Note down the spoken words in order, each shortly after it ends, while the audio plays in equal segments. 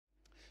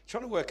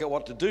trying to work out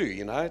what to do,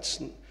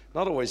 It's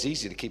not always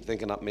easy to keep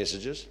thinking up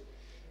messages.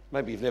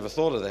 Maybe you've never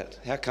thought of that.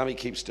 How come he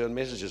keeps doing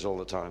messages all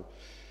the time?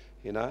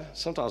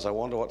 Sometimes I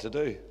wonder what to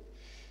do.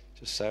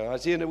 Just say,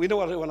 we know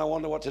what I do when I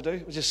wonder what to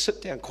do? We just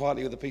sit down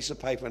quietly with a piece of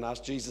paper and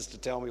ask Jesus to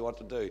tell me what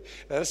to do.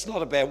 Now, that's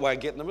not a bad way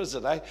of getting them, is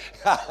it, eh?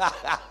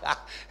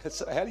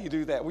 So how do you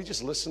do that? We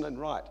just listen and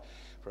write.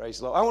 Praise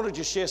the Lord. I want to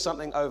just share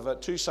something over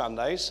 2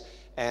 Sundays,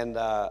 and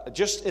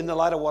just in the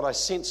light of what I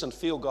sense and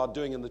feel God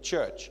doing in the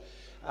church.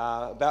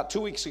 About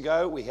 2 weeks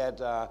ago,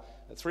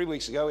 3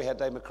 weeks ago, we had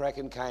Dave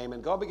McCracken came,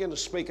 and God began to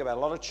speak about a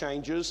lot of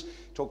changes,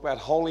 talk about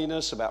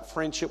holiness, about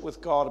friendship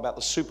with God, about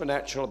the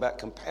supernatural, about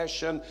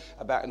compassion,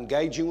 about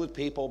engaging with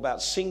people,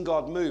 about seeing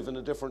God move in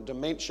a different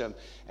dimension.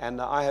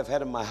 And I have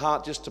had in my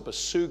heart just to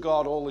pursue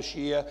God all this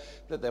year,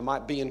 that there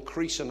might be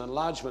increase and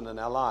enlargement in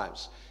our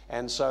lives.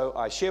 And so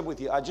I shared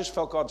with you, I just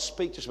felt God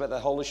speak just about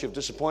that whole issue of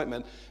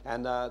disappointment.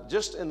 And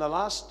just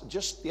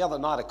the other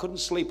night, I couldn't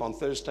sleep on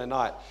Thursday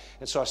night.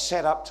 And so I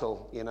sat up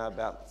till,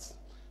 about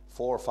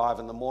 4 or 5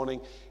 in the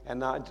morning,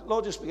 and the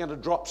Lord just began to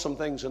drop some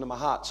things into my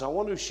heart. So I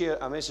want to share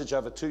a message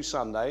over 2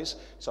 Sundays.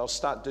 So I'll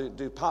start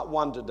do part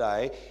 1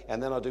 today,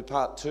 and then I'll do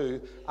part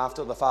 2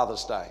 after the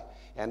Father's Day.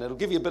 And it'll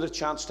give you a bit of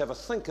chance to have a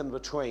think in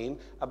between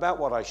about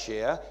what I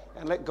share,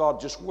 and let God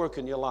just work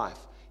in your life.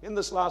 In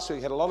this last week,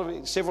 I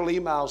had several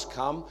emails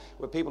come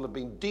where people have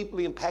been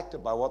deeply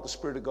impacted by what the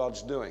Spirit of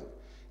God's doing.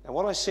 And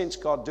what I sense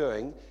God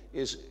doing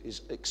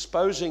is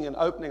exposing and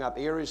opening up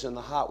areas in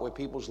the heart where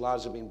people's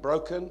lives have been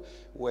broken,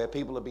 where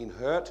people have been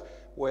hurt,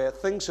 where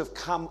things have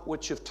come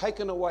which have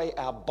taken away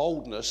our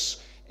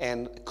boldness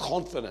and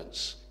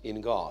confidence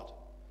in God.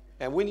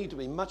 And we need to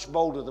be much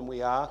bolder than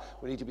we are.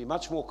 We need to be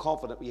much more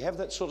confident. We have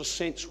that sort of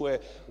sense where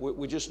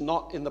we're just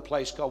not in the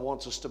place God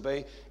wants us to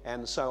be.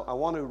 And so I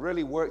want to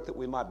really work that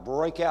we might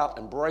break out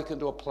and break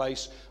into a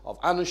place of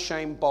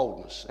unashamed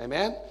boldness.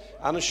 Amen?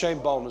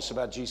 Unashamed boldness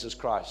about Jesus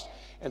Christ.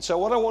 And so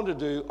what I want to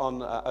do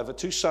on over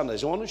 2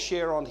 Sundays, I want to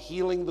share on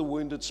healing the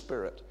wounded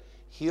spirit.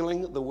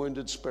 Healing the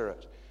wounded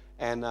spirit.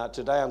 And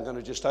today I'm going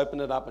to just open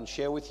it up and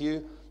share with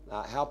you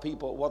how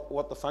people,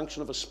 what the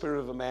function of a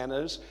spirit of a man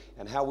is,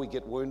 and how we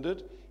get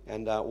wounded,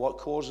 and what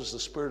causes the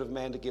spirit of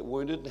man to get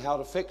wounded, and how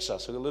it affects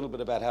us. A little bit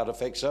about how it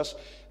affects us.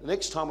 The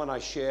next time when I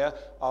share,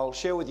 I'll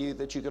share with you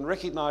that you can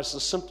recognize the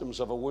symptoms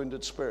of a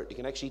wounded spirit. You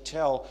can actually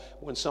tell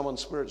when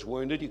someone's spirit's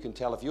wounded. You can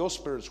tell if your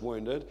spirit's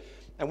wounded.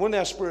 And when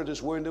our spirit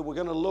is wounded, we're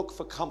going to look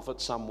for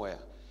comfort somewhere.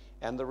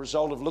 And the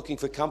result of looking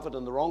for comfort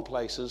in the wrong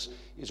places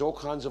is all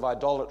kinds of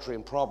idolatry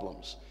and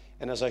problems.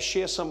 And as I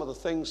share some of the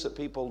things that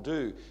people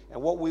do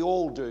and what we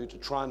all do to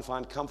try and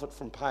find comfort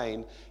from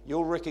pain,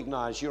 you'll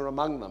recognize you're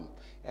among them,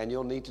 and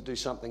you'll need to do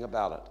something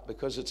about it,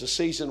 because it's a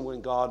season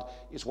when God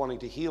is wanting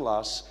to heal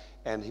us,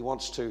 and he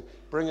wants to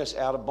bring us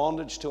out of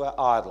bondage to our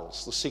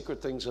idols, the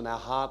secret things in our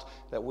heart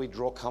that we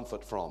draw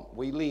comfort from,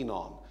 we lean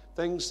on,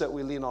 things that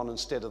we lean on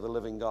instead of the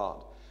living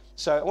God.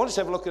 So I want us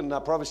to have a look in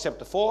Proverbs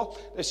chapter 4.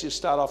 Let's just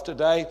start off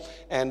today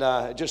and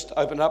just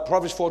open up.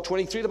 Proverbs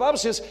 4:23. The Bible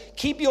says,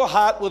 keep your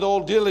heart with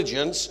all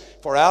diligence,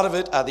 for out of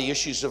it are the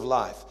issues of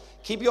life.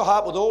 Keep your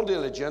heart with all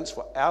diligence,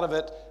 for out of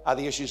it are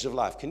the issues of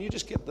life. Can you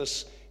just get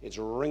this? It's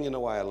ringing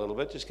away a little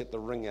bit. Just get the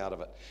ring out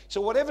of it.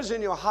 So whatever's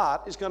in your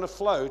heart is going to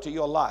flow to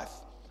your life.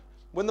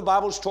 When the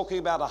Bible's talking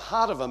about a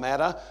heart of a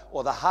matter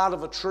or the heart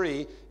of a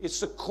tree, it's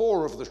the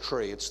core of the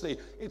tree.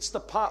 It's the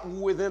part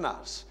within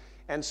us.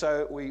 And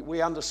so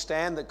we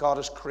understand that God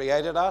has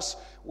created us.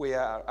 We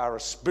are a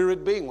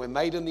spirit being. We're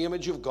made in the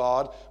image of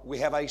God. We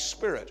have a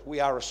spirit. We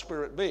are a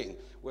spirit being.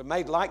 We're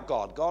made like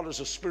God. God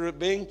is a spirit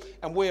being,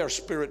 and we're a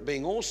spirit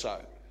being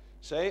also.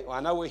 See,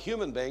 I know we're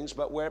human beings,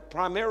 but we're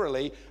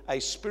primarily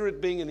a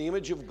spirit being in the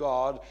image of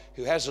God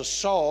who has a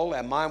soul,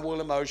 our mind, will,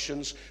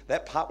 emotions,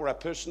 that part where our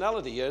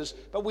personality is,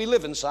 but we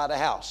live inside a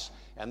house.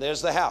 And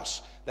there's the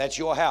house. That's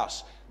your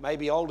house.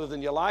 Maybe older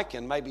than you like,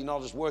 and maybe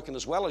not as working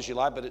as well as you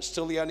like, but it's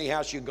still the only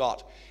house you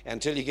got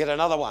until you get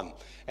another one.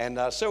 And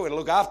so we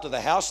look after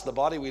the house, the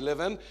body we live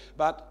in,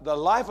 but the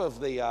life of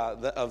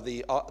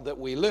that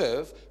we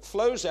live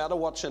flows out of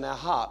what's in our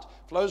heart,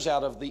 flows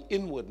out of the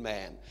inward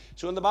man.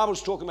 So when the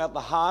Bible's talking about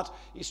the heart,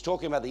 it's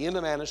talking about the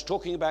inner man. It's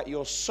talking about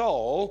your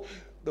soul,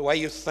 the way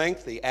you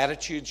think, the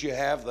attitudes you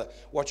have,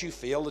 what you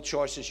feel, the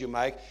choices you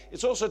make.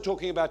 It's also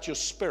talking about your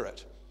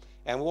spirit.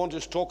 And we want to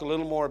just talk a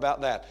little more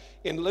about that.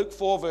 In Luke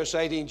 4, verse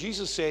 18,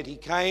 Jesus said, he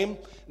came,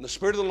 and the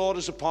Spirit of the Lord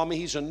is upon me.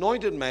 He's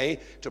anointed me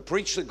to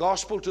preach the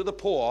gospel to the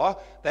poor.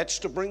 That's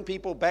to bring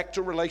people back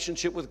to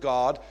relationship with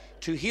God,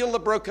 to heal the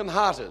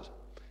brokenhearted.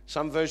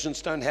 Some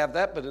versions don't have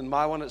that, but in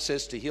my one it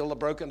says to heal the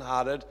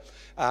brokenhearted,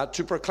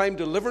 to proclaim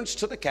deliverance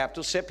to the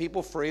captives, set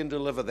people free and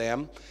deliver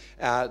them,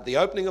 the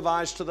opening of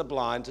eyes to the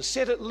blind, to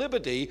set at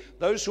liberty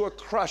those who are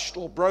crushed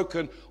or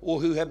broken or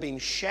who have been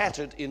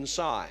shattered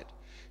inside.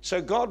 So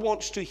God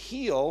wants to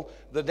heal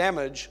the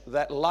damage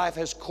that life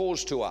has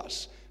caused to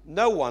us.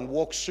 No one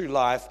walks through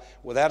life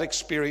without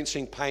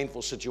experiencing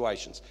painful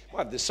situations.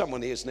 Well, if there's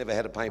someone here who's never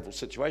had a painful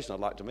situation,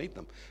 I'd like to meet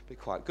them. Be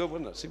quite good,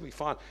 wouldn't it? See, we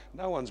find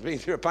no one's been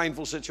through a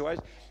painful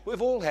situation.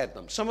 We've all had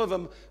them. Some of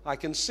them, I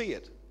can see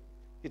it.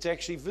 It's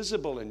actually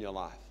visible in your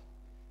life.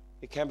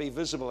 It can be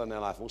visible in our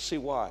life. We'll see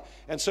why.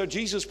 And so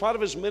Jesus, part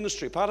of his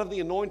ministry, part of the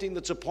anointing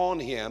that's upon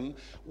him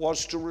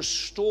was to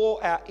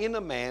restore our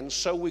inner man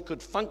so we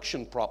could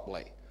function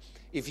properly.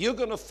 If you're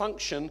going to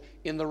function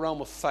in the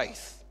realm of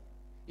faith,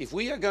 if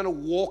we are going to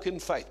walk in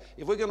faith,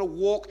 if we're going to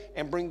walk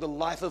and bring the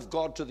life of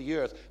God to the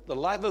earth, the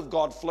life of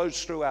God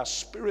flows through our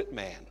spirit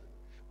man.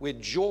 We're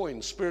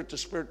joined spirit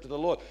to the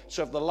Lord.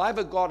 So if the life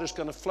of God is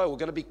going to flow, we're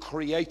going to be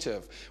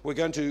creative. We're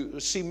going to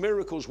see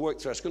miracles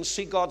work through us. We're going to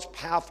see God's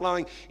power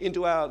flowing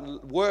into our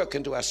work,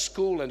 into our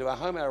school, into our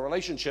home, our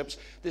relationships.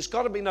 There's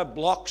got to be no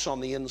blocks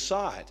on the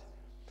inside.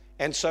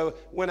 And so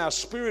when our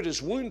spirit is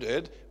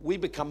wounded, we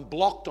become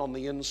blocked on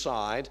the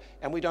inside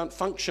and we don't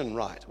function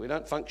right. We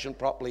don't function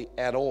properly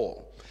at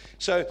all.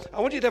 So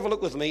I want you to have a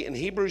look with me in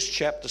Hebrews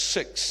chapter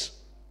 6.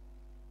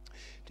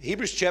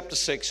 Hebrews chapter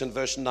 6 and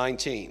verse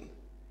 19.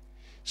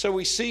 So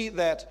we see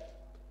that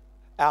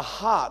our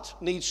heart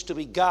needs to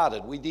be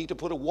guarded. We need to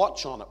put a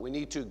watch on it. We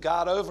need to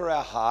guard over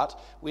our heart.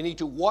 We need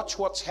to watch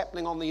what's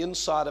happening on the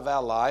inside of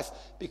our life,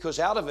 because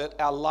out of it,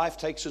 our life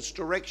takes its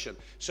direction.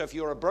 So if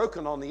you're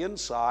broken on the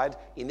inside,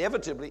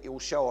 inevitably it will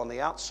show on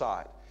the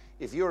outside.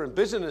 If you're in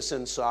business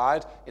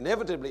inside,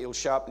 inevitably it will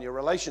show up in your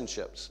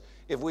relationships.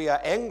 If we are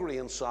angry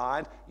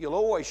inside, you'll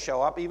always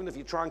show up even if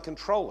you try and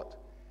control it.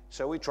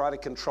 So we try to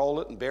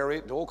control it and bury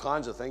it and all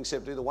kinds of things,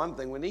 except do the one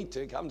thing we need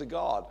to, come to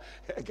God.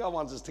 God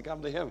wants us to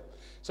come to him.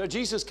 So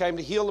Jesus came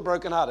to heal the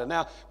brokenhearted.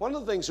 Now, one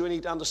of the things we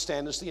need to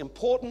understand is the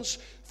importance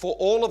for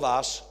all of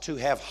us to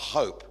have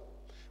hope.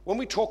 When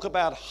we talk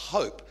about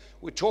hope,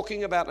 we're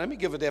talking about, let me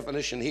give a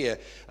definition here,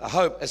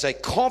 hope as a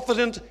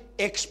confident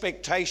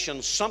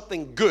expectation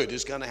something good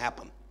is going to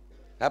happen.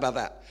 How about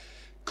that?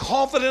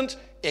 Confident,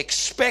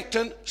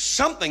 expectant,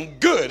 something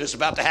good is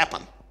about to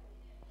happen.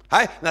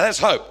 Hey, now that's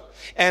hope.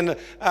 And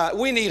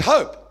we need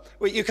hope.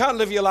 You can't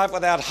live your life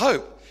without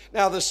hope.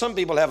 Now, there's some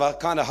people have a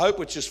kind of hope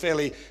which is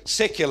fairly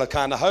secular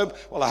kind of hope.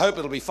 Well, I hope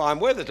it'll be fine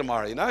weather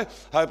tomorrow, you know.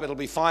 Hope it'll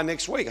be fine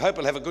next week. Hope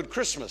it'll have a good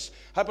Christmas.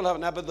 Hope it'll have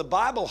now, but the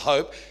Bible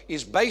hope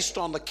is based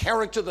on the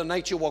character, the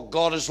nature, what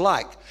God is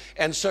like.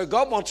 And so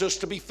God wants us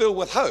to be filled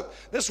with hope.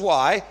 This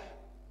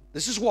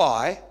is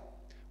why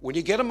when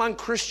you get among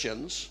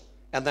Christians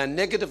and they're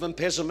negative and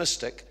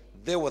pessimistic,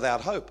 they're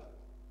without hope.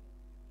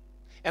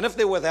 And if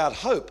they're without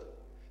hope,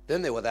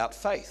 then they're without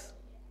faith.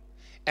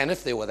 And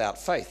if they're without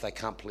faith, they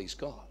can't please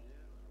God.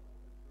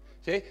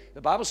 See,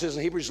 the Bible says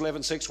in Hebrews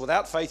 11:6,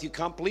 without faith you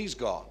can't please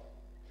God.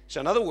 So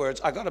in other words,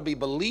 I've got to be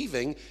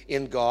believing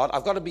in God.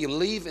 I've got to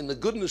believe in the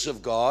goodness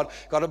of God.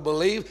 Got to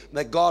believe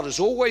that God is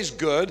always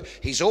good.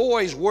 He's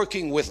always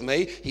working with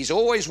me. He's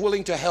always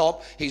willing to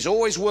help. He's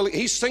always willing.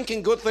 He's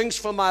thinking good things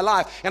for my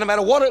life. And no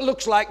matter what it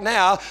looks like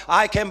now,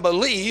 I can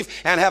believe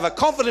and have a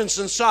confidence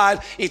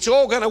inside it's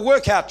all going to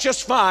work out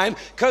just fine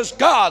because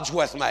God's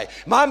with me.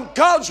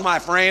 God's my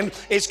friend.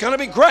 It's going to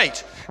be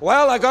great.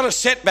 Well, I got a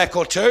setback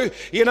or two.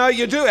 You know,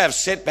 you do have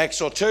setbacks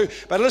or two.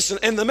 But listen,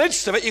 in the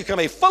midst of it, you can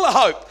be full of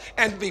hope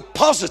and be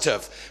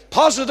positive.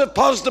 Positive.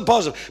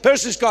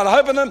 Person's got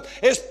hope in them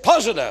is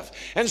positive.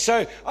 And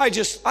so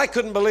I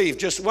couldn't believe,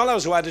 just while I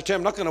was away to term,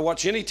 I'm not going to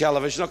watch any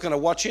television, not going to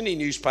watch any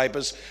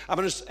newspapers.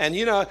 And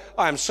you know,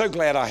 I am so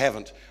glad I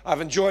haven't.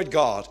 I've enjoyed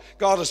God.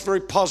 God is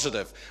very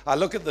positive. I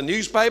look at the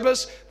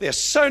newspapers, they're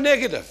so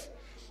negative.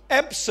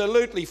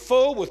 Absolutely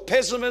full with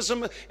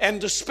pessimism and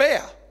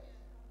despair.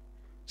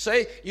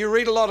 See, you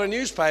read a lot of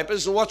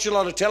newspapers and watch a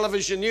lot of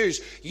television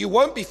news. You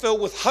won't be filled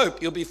with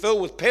hope. You'll be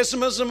filled with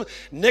pessimism,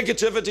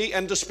 negativity,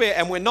 and despair.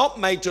 And we're not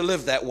made to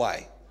live that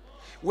way.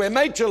 We're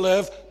made to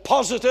live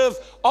positive,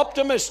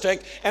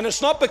 optimistic, and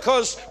it's not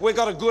because we've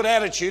got a good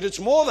attitude. It's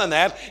more than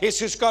that. It's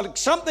just got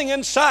something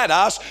inside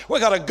us.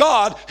 We've got a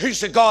God who's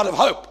the God of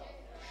hope.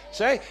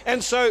 See?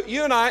 And so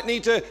you and I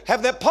need to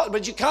have that,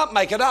 but you can't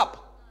make it up.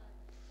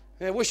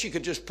 I wish you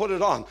could just put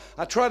it on.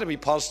 I try to be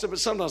positive, but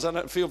sometimes I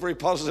don't feel very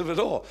positive at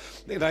all.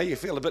 You know, you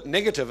feel a bit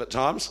negative at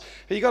times.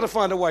 You've got to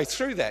find a way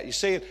through that. You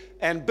see,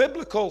 and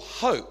biblical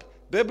hope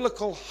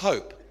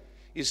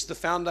is the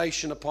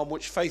foundation upon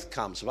which faith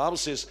comes. The Bible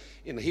says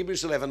in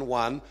Hebrews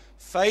 11:1,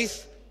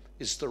 faith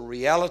is the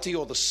reality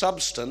or the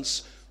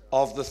substance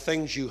of the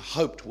things you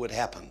hoped would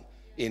happen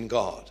in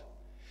God.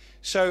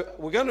 So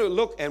we're going to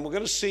look and we're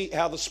going to see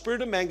how the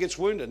spirit of man gets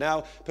wounded.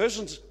 Now, a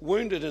person's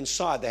wounded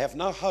inside, they have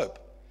no hope.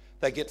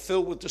 They get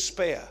filled with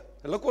despair.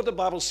 And look what the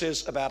Bible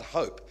says about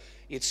hope.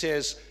 It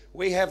says,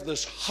 we have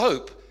this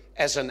hope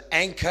as an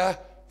anchor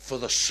for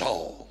the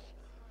soul.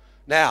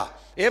 Now,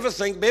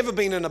 ever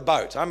been in a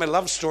boat? I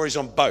love stories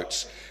on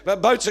boats.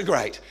 But boats are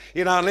great,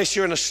 you know, unless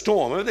you're in a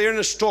storm. If they're in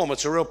a storm,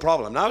 it's a real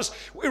problem. Now,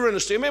 we were in a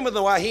storm. Remember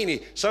the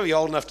Wahine? Some of you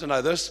are old enough to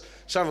know this.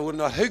 Some of you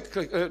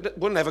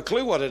wouldn't have a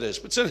clue what it is,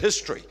 but it's in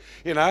history,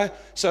 you know.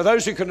 So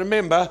those who can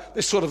remember,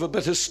 they're sort of a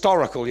bit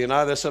historical, you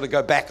know. They sort of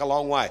go back a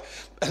long way.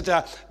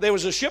 But, there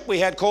was a ship we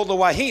had called the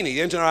Wahine, the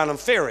Inter-Island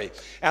Ferry.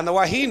 And the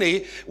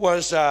Wahine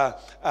was,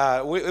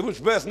 it was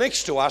berthed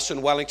next to us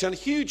in Wellington, a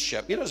huge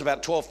ship. You know, it was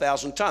about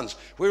 12,000 tons.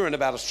 We were in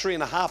about a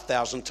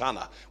 3,500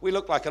 tonner. We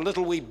looked like a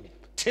little wee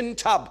tin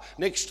tub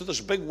next to this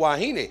big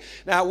wahine.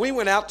 Now, we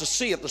went out to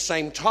sea at the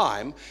same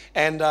time,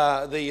 and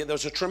there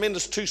was a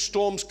tremendous 2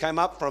 storms came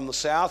up from the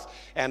south,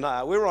 and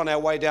we were on our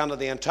way down to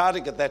the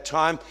Antarctic at that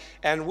time,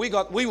 and we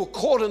were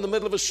caught in the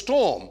middle of a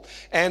storm.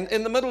 And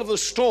in the middle of the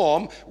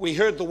storm, we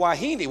heard the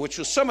wahine, which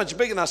was so much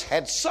bigger than us,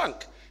 had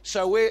sunk.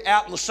 So we're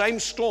out in the same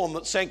storm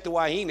that sank the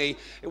wahine.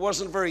 It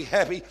wasn't a very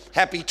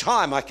happy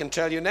time, I can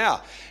tell you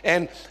now.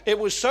 And it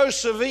was so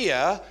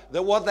severe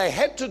that what they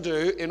had to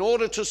do in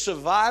order to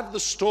survive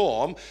the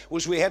storm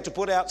was we had to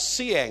put out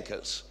sea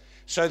anchors.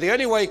 So the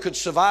only way you could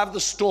survive the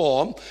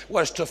storm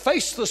was to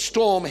face the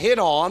storm head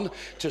on,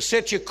 to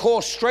set your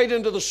course straight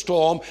into the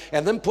storm,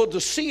 and then put the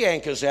sea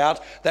anchors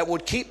out that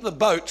would keep the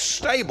boat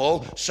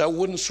stable so it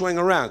wouldn't swing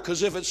around.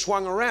 Because if it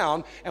swung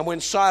around and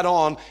went side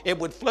on, it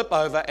would flip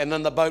over and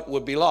then the boat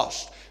would be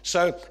lost.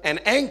 So an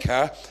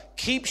anchor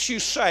keeps you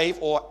safe,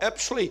 or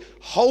absolutely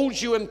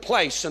holds you in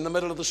place in the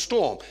middle of the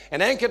storm.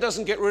 An anchor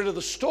doesn't get rid of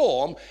the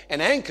storm. An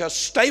anchor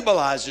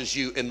stabilizes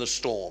you in the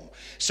storm.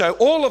 So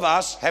all of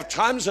us have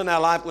times in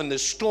our life when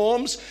there's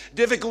storms,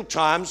 difficult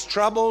times,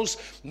 troubles,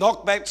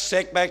 knockbacks,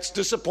 setbacks,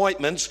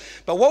 disappointments.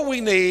 But what we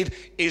need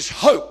is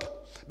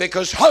hope,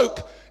 because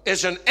hope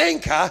is an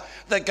anchor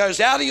that goes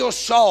out of your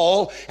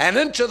soul and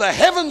into the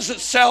heavens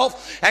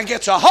itself and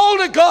gets a hold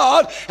of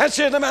God and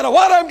says, no matter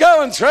what I'm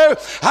going through,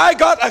 I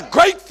got a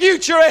great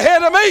future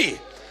ahead of me.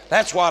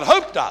 That's what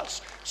hope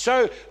does.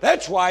 So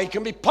that's why you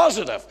can be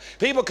positive.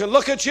 People can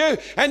look at you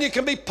and you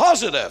can be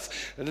positive.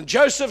 And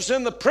Joseph's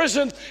in the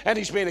prison and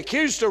he's been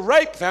accused of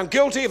rape, found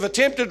guilty of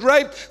attempted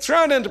rape,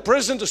 thrown into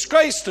prison,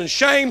 disgraced and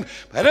shamed.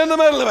 But in the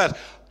middle of it,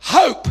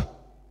 hope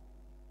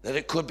that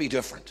it could be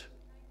different.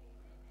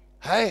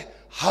 Hey?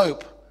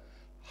 Hope.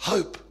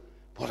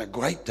 What a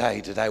great day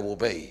today will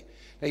be.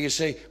 Now you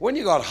see, when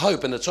you got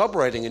hope and it's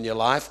operating in your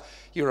life,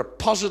 you're a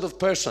positive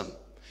person.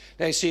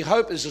 Now you see,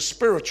 hope is a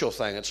spiritual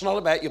thing. It's not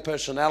about your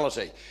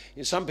personality.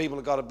 Some people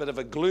have got a bit of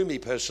a gloomy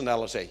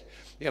personality,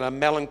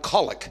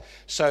 melancholic.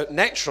 So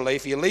naturally,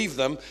 if you leave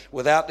them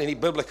without any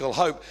biblical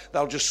hope,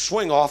 they'll just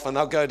swing off and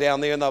they'll go down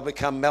there and they'll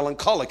become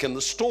melancholic in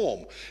the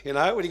storm.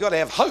 Well, you've got to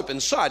have hope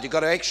inside. You've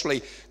got to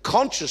actually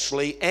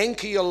consciously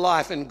anchor your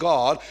life in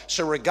God.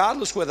 So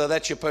regardless whether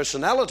that's your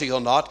personality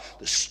or not,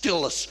 there's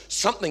still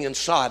something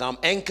inside. I'm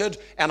anchored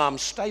and I'm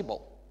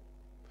stable.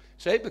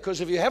 See,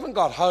 because if you haven't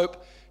got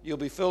hope, you'll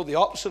be filled. The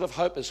opposite of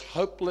hope is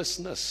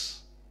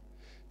hopelessness.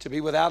 To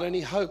be without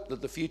any hope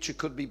that the future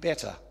could be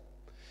better.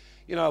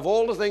 Of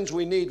all the things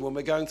we need when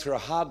we're going through a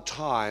hard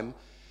time,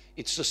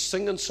 it's this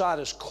thing inside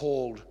us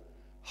called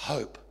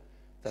hope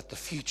that the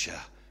future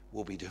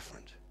will be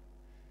different.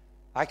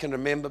 I can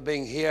remember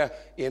being here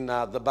in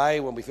the Bay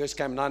when we first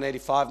came in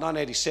 1985.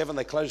 1987,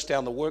 they closed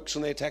down the works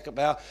in there,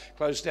 Takapau,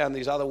 closed down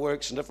these other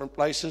works in different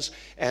places,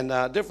 and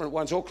different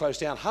ones all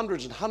closed down,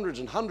 hundreds and hundreds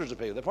and hundreds of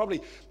people. There are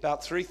probably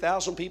about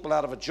 3,000 people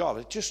out of a job.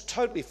 It just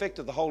totally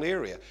affected the whole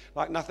area,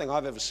 like nothing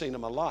I've ever seen in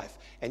my life.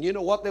 And you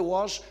know what there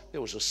was? There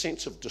was a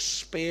sense of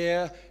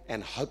despair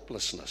and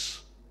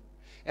hopelessness.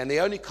 And the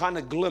only kind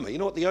of glimmer, you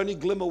know what the only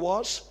glimmer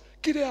was?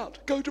 Get out,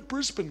 go to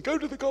Brisbane, go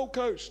to the Gold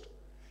Coast.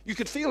 You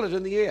could feel it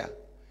in the air.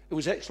 It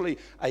was actually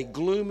a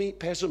gloomy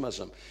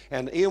pessimism.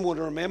 And Ian would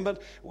have remembered,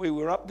 we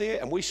were up there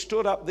and we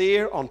stood up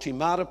there on Te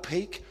Mata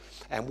Peak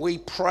and we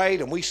prayed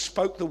and we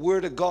spoke the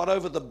word of God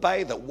over the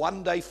Bay that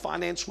one day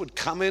finance would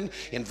come in,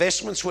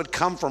 investments would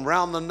come from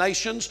around the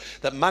nations,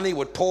 that money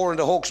would pour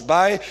into Hawke's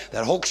Bay,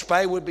 that Hawke's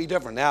Bay would be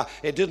different. Now,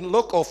 it didn't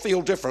look or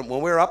feel different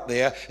when we were up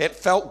there. It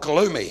felt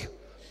gloomy.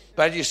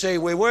 But you see,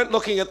 we weren't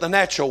looking at the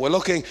natural. We're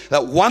looking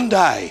that one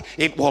day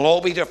it will all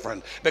be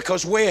different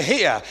because we're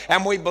here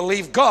and we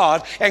believe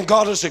God, and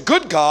God is a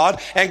good God,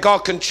 and God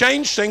can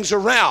change things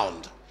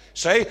around.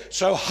 See?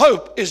 So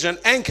hope is an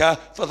anchor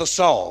for the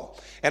soul.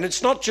 And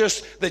it's not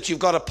just that you've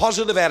got a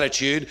positive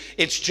attitude.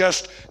 It's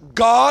just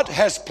God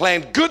has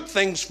planned good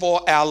things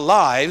for our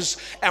lives,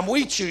 and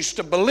we choose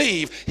to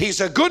believe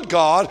He's a good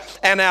God,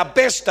 and our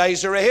best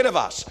days are ahead of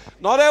us.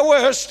 Not our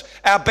worst,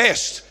 our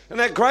best. Isn't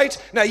that great?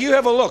 Now you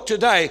have a look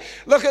today.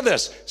 Look at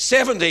this.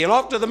 70 and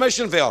off to the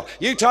mission field.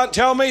 You can't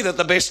tell me that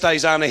the best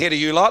days aren't ahead of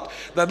you lot.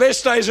 The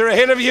best days are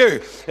ahead of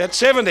you. At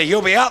 70,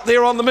 you'll be out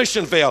there on the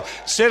mission field.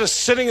 Instead of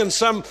sitting in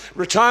some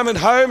retirement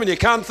home and you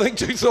can't think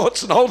two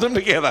thoughts and hold them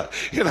together.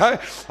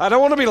 I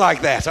don't want to be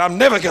like that. I'm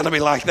never going to be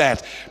like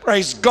that.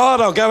 Praise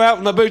God, I'll go out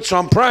in the boots.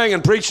 I'm praying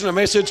and preaching a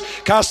message,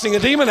 casting a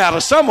demon out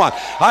of someone.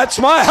 That's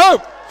my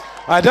hope.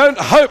 I don't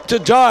hope to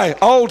die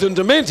old and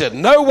demented.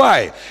 No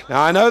way.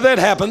 Now, I know that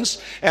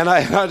happens, and I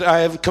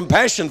have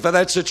compassion for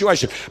that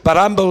situation. But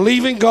I'm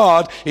believing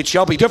God, it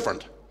shall be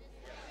different.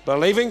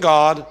 Believing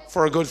God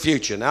for a good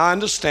future. Now, I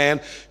understand,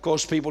 of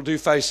course, people do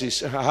face these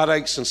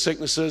heartaches and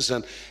sicknesses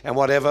and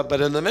whatever. But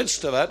in the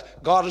midst of it,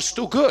 God is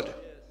still good.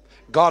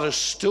 God is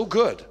still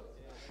good.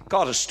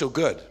 God is still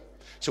good.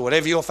 So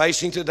whatever you're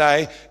facing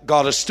today,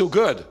 God is still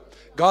good.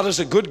 God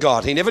is a good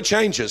God. He never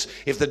changes.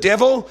 If the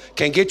devil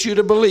can get you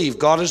to believe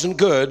God isn't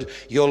good,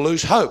 you'll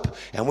lose hope.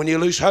 And when you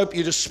lose hope,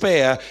 you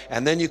despair,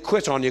 and then you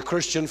quit on your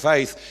Christian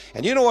faith.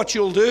 And you know what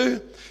you'll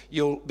do?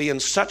 You'll be in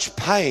such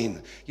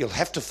pain, you'll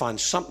have to find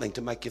something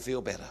to make you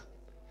feel better.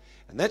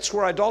 And that's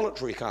where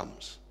idolatry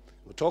comes.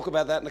 We'll talk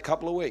about that in a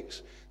couple of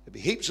weeks. There'll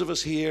be heaps of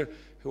us here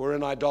who are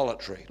in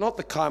idolatry. Not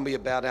the kind where you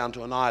bow down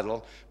to an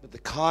idol, but the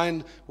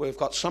kind where we've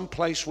got some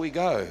place we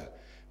go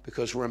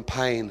because we're in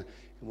pain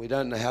and we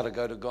don't know how to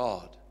go to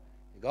God.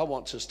 God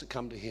wants us to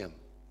come to Him.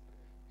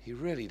 He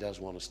really does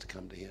want us to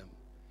come to Him.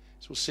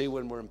 So we'll see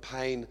when we're in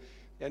pain,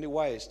 the only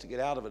way is to get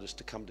out of it is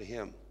to come to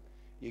Him.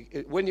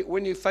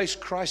 When you face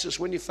crisis,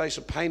 when you face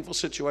a painful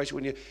situation,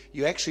 when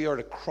you actually are at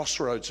a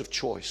crossroads of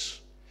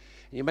choice,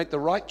 and you make the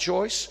right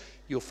choice,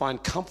 you'll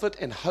find comfort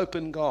and hope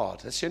in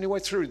God. That's the only way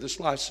through this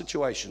life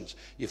situations.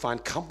 You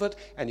find comfort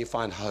and you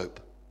find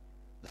hope.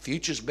 The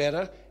future's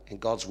better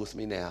and God's with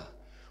me now.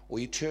 Or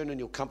you turn and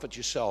you'll comfort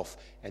yourself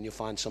and you'll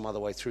find some other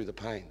way through the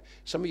pain.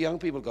 Some of you young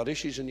people have got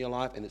issues in your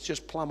life and it's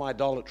just plumb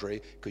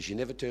idolatry because you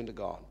never turn to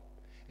God.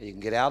 And you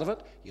can get out of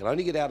it. You'll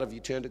only get out if you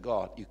turn to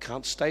God. You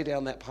can't stay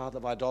down that path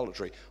of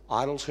idolatry.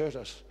 Idols hurt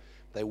us.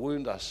 They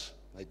wound us.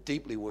 They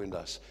deeply wound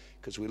us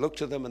because we look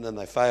to them and then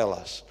they fail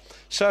us.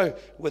 So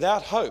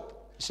without hope,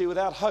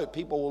 without hope,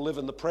 people will live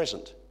in the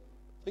present.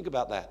 Think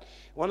about that.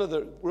 One of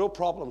the real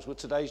problems with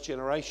today's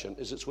generation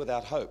is it's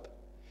without hope.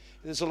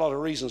 There's a lot of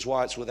reasons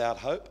why it's without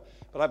hope.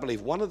 But I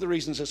believe one of the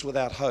reasons it's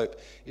without hope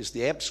is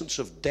the absence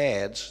of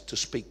dads to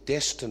speak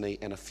destiny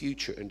and a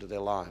future into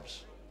their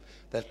lives.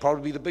 That'd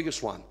probably be the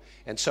biggest one.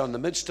 And so in the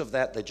midst of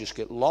that, they just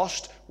get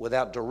lost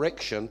without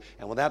direction.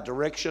 And without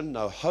direction,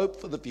 no hope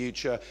for the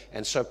future.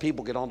 And so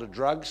people get onto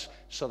drugs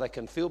so they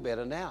can feel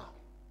better now.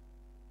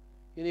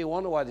 You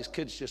wonder why these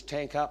kids just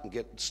tank up and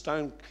get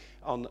stoned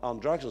on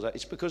drugs.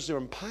 It's because they're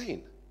in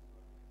pain.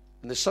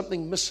 And there's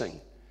something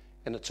missing.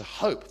 And it's a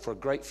hope for a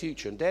great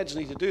future. And dads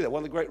need to do that.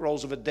 One of the great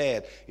roles of a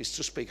dad is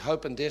to speak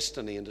hope and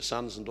destiny into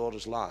sons and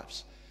daughters'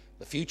 lives.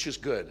 The future's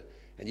good.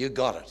 And you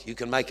got it. You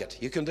can make it.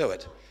 You can do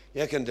it.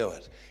 You can do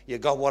it. You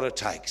got what it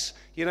takes.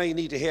 You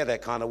need to hear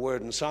that kind of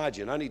word inside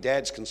you. And only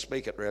dads can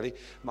speak it, really.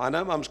 I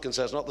know mums can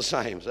say it's not the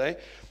same,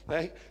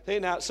 see?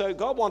 Now, so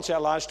God wants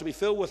our lives to be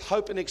filled with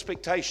hope and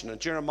expectation.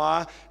 And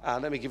Jeremiah,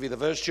 let me give you the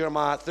verse,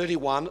 Jeremiah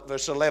 31,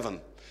 verse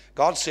 11.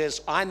 God says,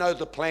 I know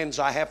the plans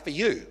I have for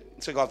you.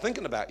 So God's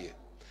thinking about you.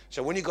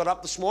 So when you got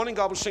up this morning,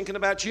 God was thinking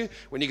about you.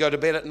 When you go to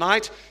bed at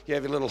night, you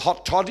have your little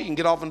hot toddy, you can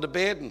get off into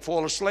bed and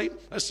fall asleep,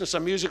 listen to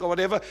some music or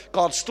whatever.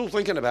 God's still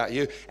thinking about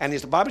you. And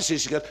as the Bible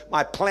says,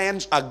 my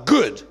plans are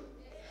good.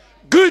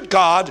 Good,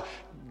 God,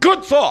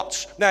 good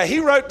thoughts. Now, He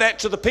wrote that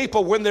to the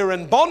people when they're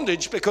in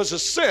bondage because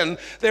of sin.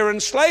 They're in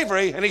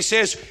slavery. And He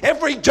says,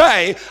 every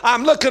day,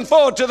 I'm looking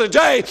forward to the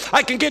day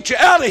I can get you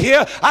out of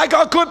here. I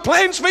got good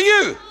plans for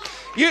you.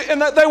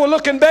 And they were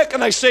looking back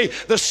and they see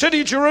the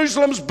city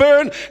Jerusalem's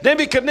burned.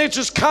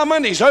 Nebuchadnezzar's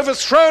coming. He's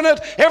overthrown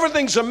it.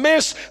 Everything's a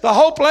mess. The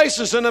whole place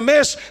is in a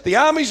mess. The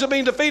armies have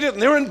been defeated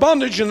and they're in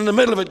bondage. And in the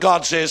middle of it,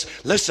 God says,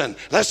 listen,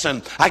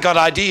 I got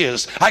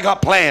ideas. I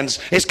got plans.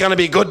 It's going to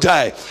be a good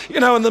day.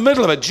 In the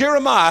middle of it,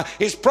 Jeremiah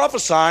is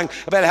prophesying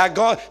about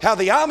how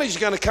the armies are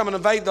going to come and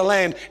invade the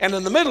land. And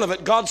in the middle of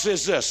it, God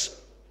says this,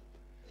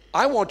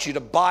 I want you to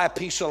buy a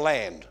piece of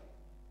land.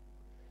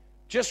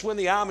 Just when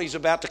the army's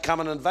about to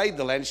come and invade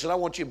the land, He said, I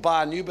want you to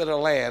buy a new bit of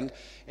land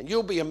and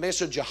you'll be a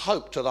message of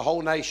hope to the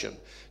whole nation.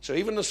 So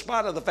even in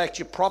spite of the fact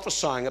you're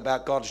prophesying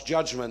about God's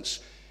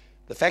judgments,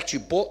 the fact you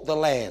bought the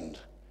land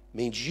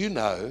means you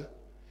know,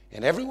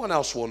 and everyone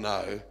else will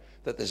know,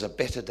 that there's a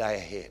better day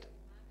ahead.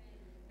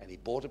 And he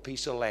bought a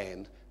piece of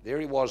land. There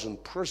he was in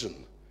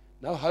prison.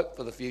 No hope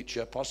for the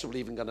future, possibly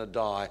even going to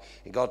die.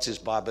 And God says,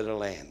 buy a bit of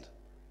land.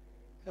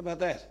 How about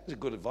that? That's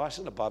good advice,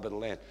 isn't it? Buy a bit of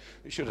land.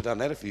 We should have done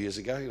that a few years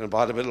ago,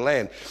 buy a bit of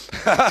land.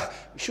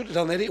 We should have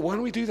done that. Why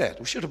don't we do that?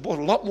 We should have bought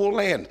a lot more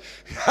land.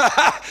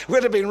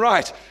 We'd have been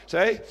right.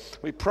 See?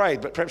 We prayed,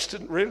 but perhaps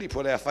didn't really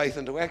put our faith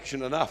into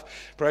action enough.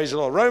 Praise the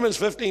Lord. Romans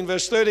 15,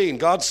 verse 13,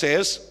 God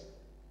says,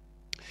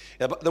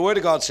 the Word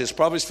of God says,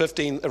 Romans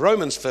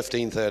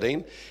 15,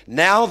 13,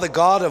 now the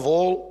God of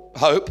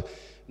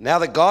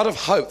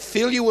hope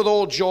fill you with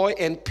all joy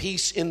and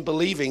peace in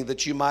believing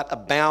that you might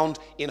abound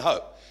in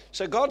hope.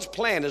 So God's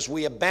plan is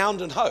we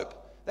abound in hope.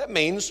 That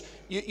means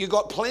you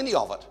got plenty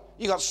of it.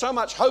 You got so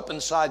much hope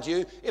inside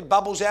you, it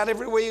bubbles out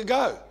everywhere you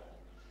go.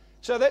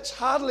 So that's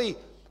hardly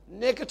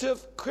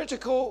negative,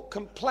 critical,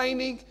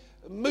 complaining,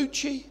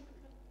 moochy.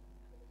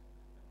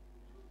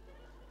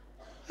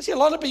 I see a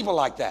lot of people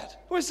like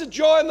that. Where's the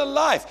joy in the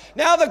life?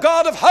 Now the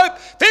God of hope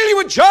fill you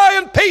with joy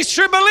and peace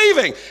through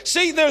believing.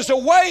 See, there's a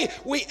way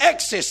we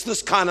access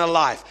this kind of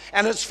life.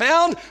 And it's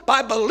found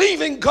by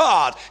believing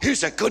God,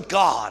 who's a good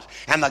God.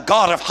 And the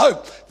God of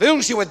hope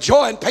fills you with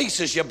joy and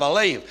peace as you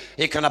believe.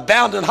 You can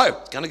abound in hope.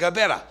 It's going to go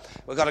better.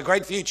 We've got a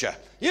great future.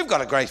 You've got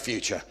a great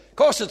future. Of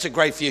course it's a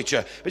great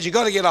future, but you've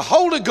got to get a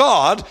hold of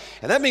God,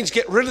 and that means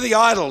get rid of the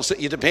idols that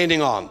you're depending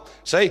on.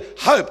 See,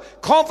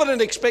 hope,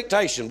 confident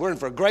expectation. We're in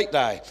for a great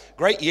day,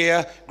 great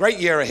year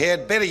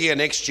ahead, better year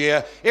next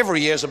year.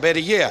 Every year's a better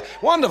year.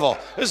 Wonderful.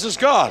 This is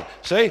God.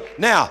 See,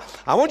 now,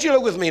 I want you to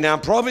look with me now in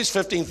Proverbs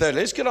 15:30.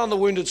 Let's get on the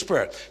wounded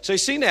spirit. So you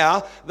see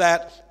now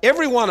that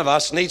every one of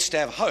us needs to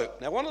have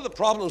hope. Now, one of the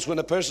problems when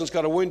a person's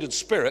got a wounded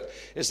spirit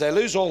is they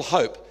lose all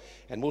hope.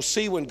 And we'll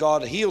see when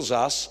God heals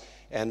us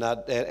and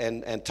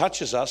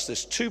touches us,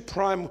 there's two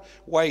prime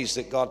ways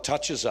that God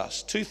touches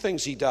us, two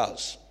things he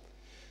does.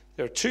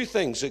 There are two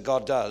things that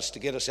God does to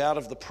get us out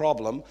of the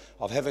problem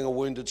of having a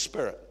wounded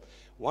spirit.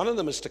 One of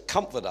them is to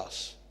comfort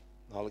us.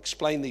 I'll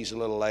explain these a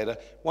little later.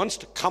 One's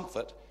to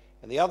comfort,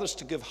 and the other's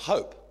to give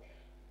hope.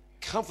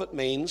 Comfort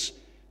means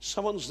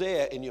someone's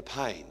there in your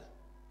pain.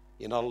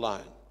 You're not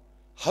alone.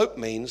 Hope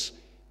means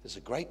there's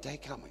a great day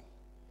coming.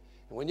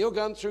 And when you're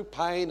going through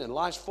pain and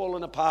life's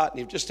falling apart and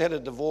you've just had a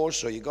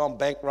divorce or you've gone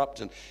bankrupt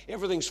and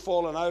everything's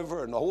fallen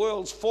over and the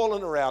world's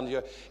fallen around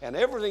you and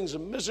everything's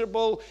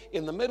miserable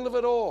in the middle of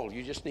it all,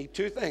 you just need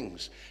two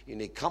things. You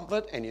need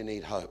comfort and you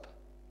need hope.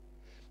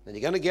 And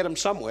you're going to get them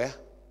somewhere.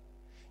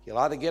 You'll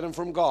either get them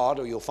from God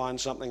or you'll find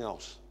something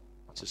else.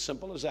 It's as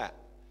simple as that.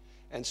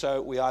 And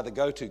so we either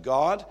go to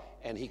God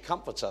and he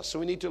comforts us. So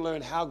we need to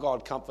learn how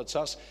God comforts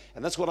us.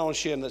 And that's what I want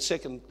to share in the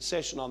second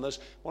session on this.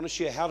 I want to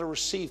share how to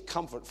receive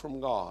comfort from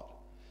God.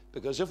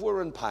 Because if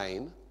we're in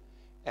pain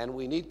and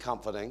we need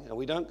comforting and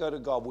we don't go to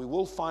God, we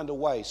will find a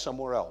way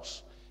somewhere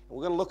else. And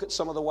we're going to look at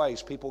some of the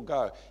ways people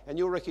go. And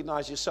you'll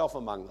recognize yourself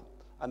among them.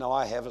 I know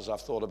I have as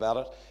I've thought about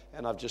it.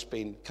 And I've just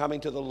been coming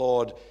to the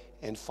Lord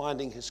and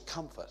finding his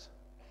comfort.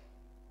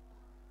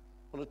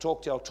 I want to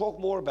talk to you. I'll talk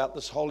more about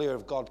this whole area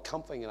of God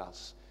comforting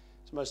us.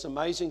 It's the most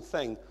amazing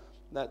thing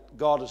that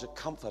God is a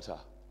comforter.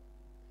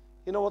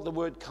 You know what the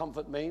word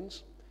comfort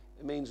means?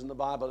 It means in the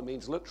Bible, it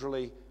means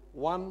literally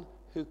one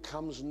who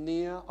comes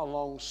near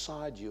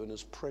alongside you and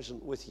is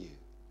present with you.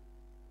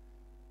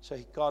 So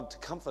God, to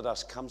comfort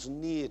us, comes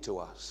near to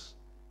us.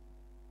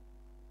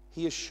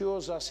 He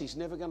assures us he's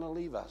never going to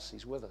leave us.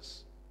 He's with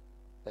us.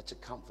 That's a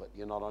comfort.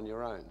 You're not on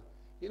your own.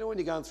 You know when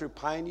you're going through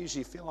pain,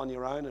 usually you feel on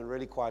your own and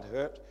really quite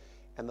hurt,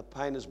 and the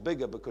pain is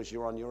bigger because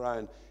you're on your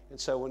own. And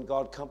so when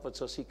God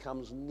comforts us, he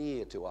comes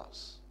near to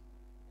us,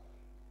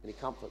 and he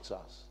comforts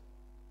us.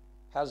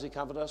 How does he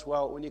comfort us?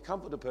 Well, when you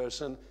comfort a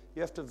person,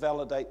 you have to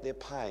validate their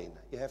pain.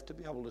 You have to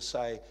be able to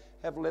say,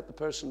 let the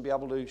person be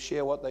able to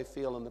share what they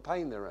feel and the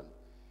pain they're in.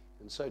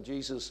 And so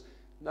Jesus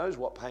knows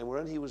what pain we're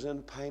in. He was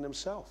in pain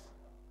himself.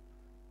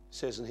 It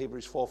says in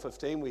Hebrews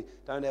 4:15, we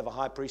don't have a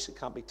high priest that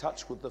can't be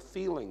touched with the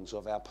feelings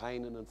of our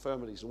pain and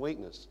infirmities and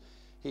weakness.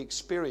 He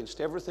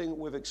experienced everything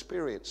we've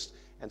experienced,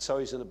 and so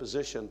he's in a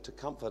position to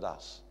comfort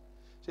us.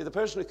 See, the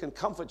person who can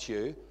comfort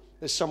you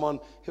is someone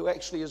who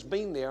actually has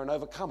been there and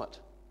overcome it.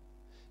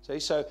 See,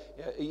 so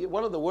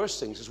one of the worst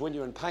things is when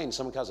you're in pain,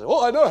 someone comes and says,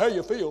 I know how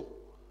you feel.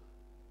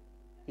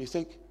 You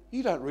think,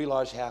 you don't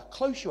realize how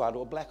close you are to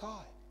a black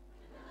eye.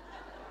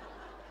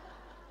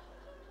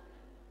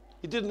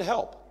 It didn't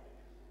help.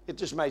 It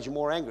just made you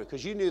more angry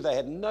because you knew they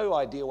had no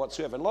idea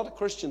whatsoever. And a lot of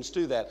Christians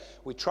do that.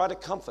 We try to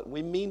comfort.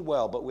 We mean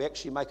well, but we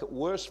actually make it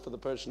worse for the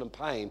person in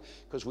pain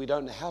because we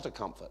don't know how to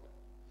comfort.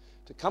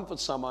 To comfort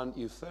someone,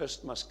 you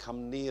first must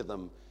come near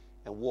them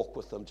and walk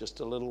with them just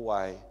a little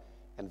way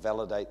and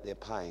validate their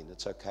pain.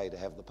 It's okay to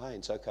have the pain.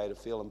 It's okay to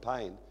feel in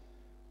pain.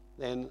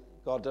 Then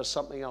God does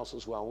something else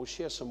as well. We'll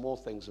share some more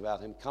things about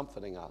him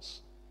comforting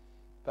us.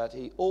 But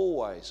he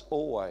always,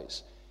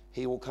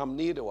 he will come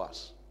near to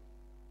us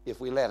if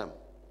we let him.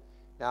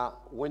 Now,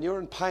 when you're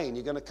in pain,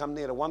 you're going to come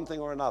near to one thing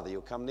or another.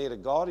 You'll come near to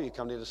God or you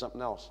come near to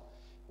something else.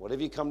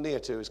 Whatever you come near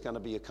to is going to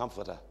be a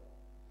comforter.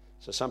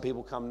 So some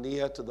people come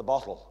near to the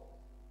bottle.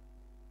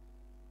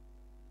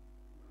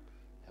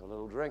 Have a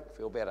little drink,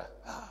 feel better.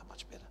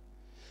 Much better.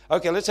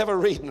 Okay, let's have a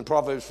read in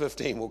Proverbs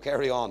 15. We'll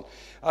carry on.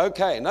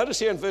 Okay, notice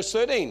here in verse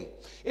 13.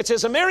 It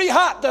says, a merry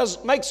heart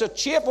makes a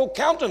cheerful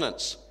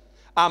countenance.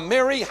 A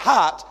merry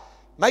heart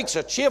makes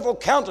a cheerful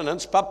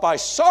countenance, but by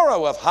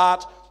sorrow of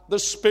heart the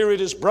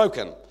spirit is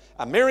broken.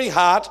 A merry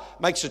heart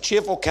makes a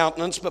cheerful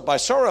countenance, but by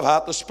sorrow of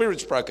heart the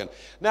spirit's broken.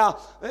 Now,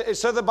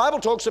 so the Bible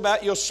talks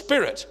about your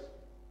spirit.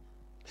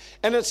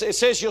 And it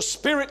says your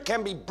spirit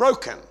can be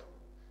broken.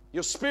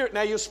 Your spirit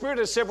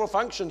has several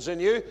functions in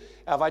you.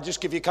 If I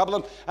just give you a couple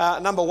of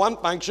them. Number one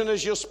function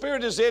is your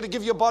spirit is there to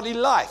give your body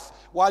life.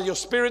 While your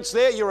spirit's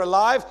there, you're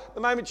alive.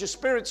 The moment your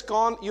spirit's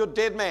gone, you're a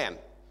dead man.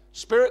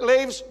 Spirit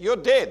leaves, you're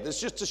dead.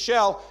 There's just a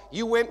shell.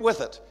 You went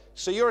with it.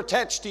 So you're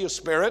attached to your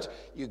spirit.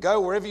 You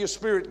go wherever your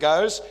spirit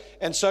goes.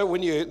 And so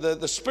when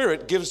the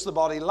spirit gives the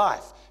body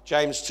life.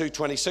 James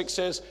 2:26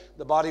 says,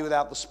 the body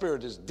without the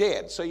spirit is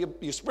dead. So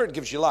your spirit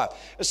gives you life.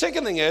 The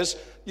second thing is,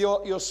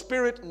 your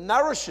spirit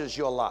nourishes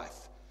your life.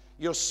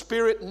 Your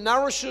spirit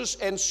nourishes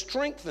and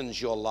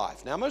strengthens your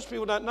life. Now, most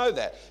people don't know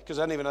that because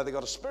they don't even know they've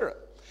got a spirit.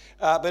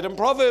 But in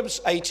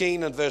Proverbs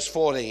 18 and verse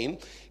 14,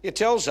 it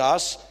tells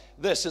us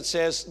this. It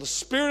says, the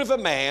spirit of a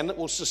man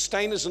will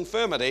sustain his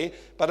infirmity,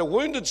 but a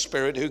wounded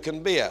spirit who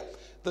can bear?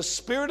 the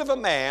spirit of a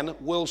man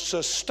will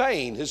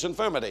sustain his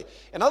infirmity.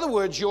 In other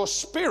words, your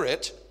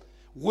spirit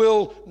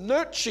will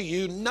nurture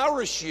you,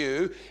 nourish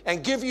you,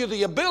 and give you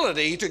the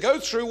ability to go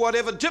through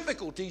whatever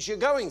difficulties you're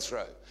going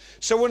through.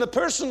 So when a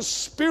person's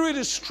spirit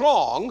is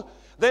strong,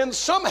 then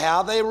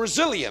somehow they're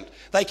resilient.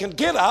 They can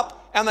get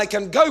up and they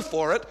can go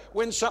for it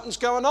when something's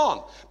going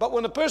on. But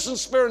when a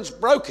person's spirit's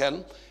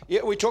broken,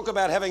 we talk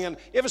about you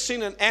ever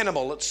seen an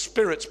animal that's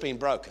spirit's been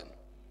broken?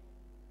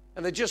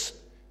 And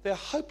they're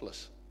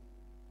hopeless.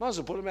 Might as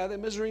well put them out of their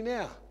misery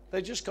now.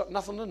 They've just got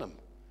nothing in them.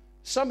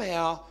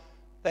 Somehow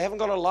they haven't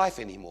got a life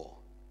anymore.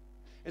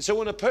 And so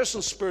when a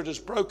person's spirit is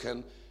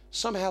broken,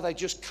 somehow they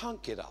just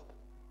can't get up.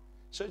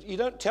 So you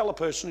don't tell a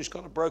person who's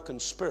got a broken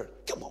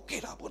spirit, come on,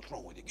 get up, what's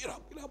wrong with you? Get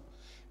up, get up.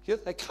 Yeah,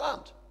 they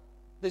can't.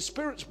 Their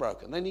spirit's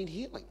broken. They need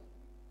healing.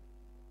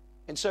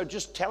 And so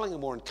just telling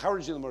them or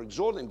encouraging them or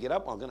exhorting them to get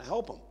up, I'm going to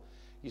help them.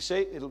 You see,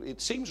 it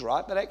seems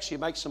right, but actually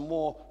it makes them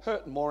more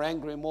hurt and more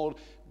angry and more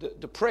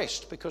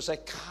depressed because they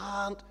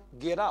can't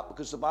get up,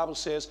 because the Bible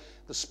says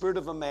the spirit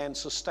of a man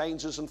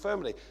sustains his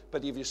infirmity.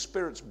 But if your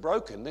spirit's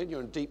broken, then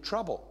you're in deep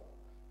trouble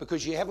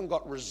because you haven't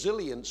got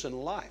resilience in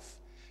life.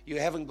 You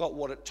haven't got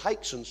what it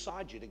takes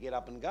inside you to get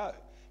up and go.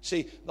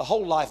 See, the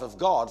whole life of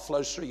God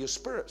flows through your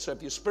spirit. So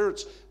if your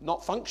spirit's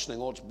not functioning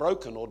or it's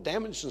broken or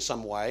damaged in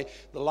some way,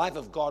 the life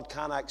of God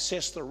can't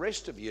access the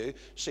rest of you,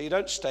 so you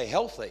don't stay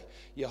healthy.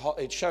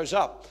 It shows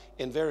up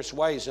in various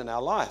ways in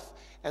our life.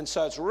 And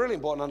so it's really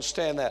important to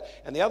understand that.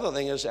 And the other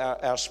thing is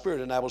our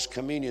spirit enables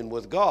communion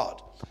with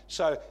God.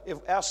 So if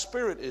our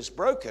spirit is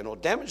broken or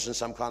damaged in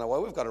some kind of way,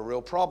 we've got a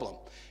real problem.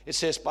 It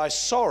says by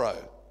sorrow.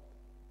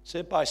 It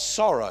says by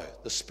sorrow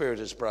the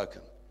spirit is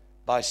broken.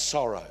 By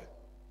sorrow.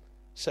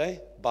 See?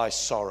 By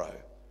sorrow.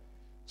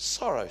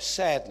 Sorrow,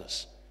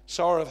 sadness.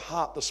 Sorrow of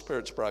heart, the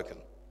spirit's broken.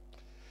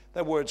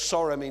 That word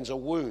sorrow means a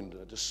wound,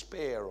 a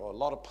despair, or a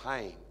lot of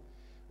pain.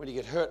 When you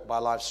get hurt by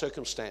life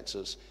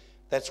circumstances,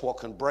 that's what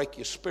can break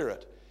your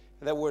spirit.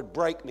 And that word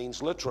break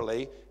means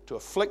literally to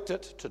afflict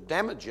it, to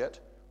damage it.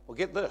 Well,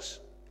 get this.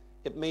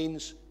 It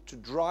means to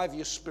drive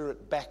your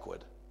spirit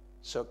backward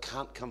so it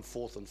can't come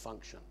forth and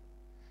function.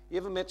 You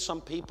ever met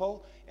some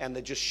people and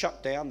they're just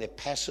shut down, they're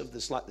passive,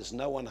 there's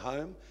no one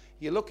home?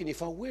 You look and you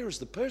find, where is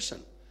the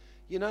person?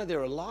 You know,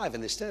 they're alive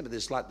and they're standing, but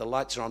there's like the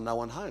lights are on, no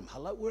one home.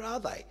 Hello, where are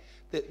they?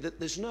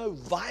 There's no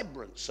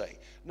vibrancy,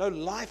 no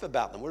life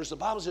about them. Whereas the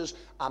Bible says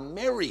a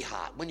merry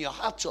heart, when your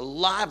heart's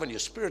alive and your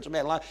spirit's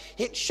alive,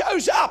 it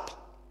shows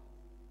up.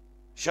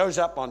 Shows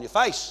up on your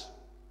face.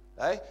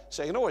 Eh?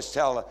 So you can always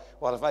tell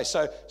what a face.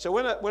 So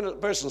when a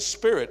person's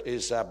spirit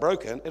is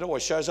broken, it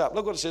always shows up.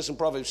 Look what it says in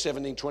Proverbs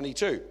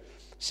 17:22.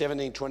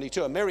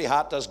 17:22. A merry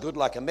heart does good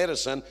like a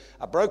medicine.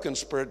 A broken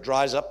spirit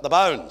dries up the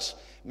bones.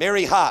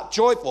 Merry heart,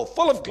 joyful,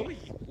 full of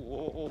glee.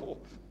 Whoa.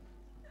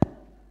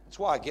 That's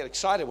why I get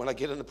excited when I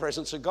get in the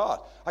presence of God.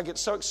 I get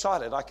so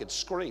excited I could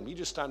scream. You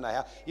just don't know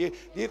how. You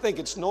think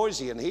it's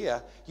noisy in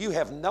here. You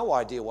have no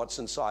idea what's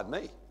inside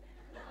me.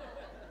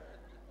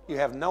 You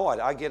have no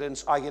idea. I get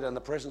in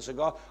the presence of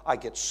God. I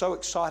get so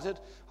excited.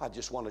 I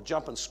just want to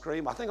jump and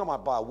scream. I think I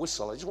might buy a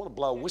whistle. I just want to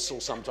blow a whistle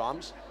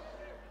sometimes.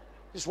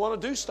 Just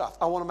want to do stuff.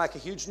 I want to make a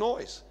huge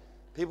noise.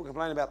 People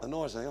complain about the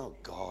noise. They think, oh,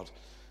 God.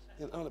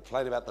 I don't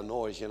complain about the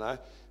noise, you know.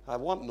 I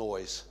want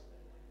noise.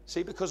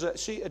 See, because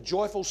a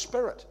joyful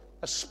spirit,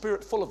 a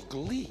spirit full of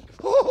glee.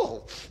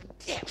 Oh,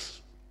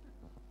 yes.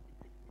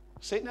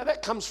 See, now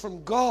that comes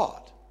from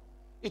God.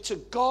 It's a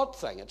God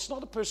thing. It's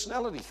not a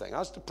personality thing. I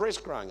was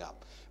depressed growing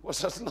up. Well,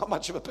 so there's not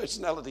much of a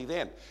personality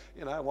then.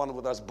 You know, I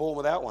was born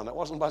without one. It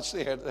wasn't much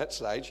there at that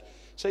stage.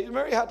 See, a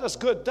merry heart does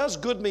good. Does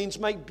good means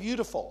make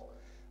beautiful.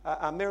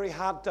 A merry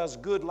heart does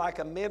good like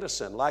a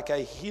medicine, like a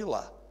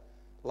healer.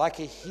 Like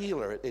a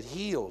healer. It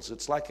heals.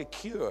 It's like a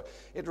cure.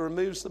 It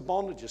removes the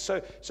bondages.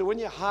 So when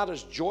your heart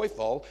is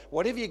joyful,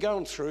 whatever you're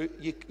going through,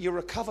 you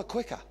recover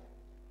quicker.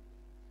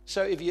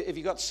 So if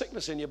you've got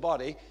sickness in your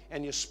body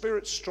and your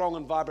spirit's strong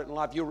and vibrant in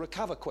life, you'll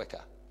recover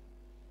quicker.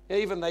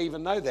 They even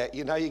know that.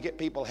 You know, you get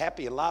people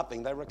happy and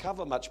laughing, they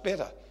recover much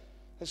better.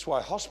 That's why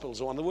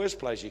hospitals are one of the worst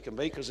places you can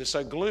be, because they're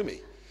so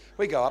gloomy.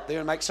 We go up there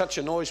and make such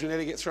a noise we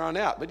nearly get thrown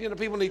out. But, you know,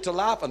 people need to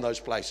laugh in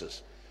those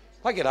places.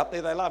 I get up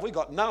there, they laugh. We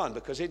got known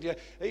because, you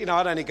know,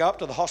 I'd only go up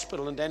to the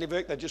hospital in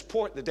Dannevirke. They'd just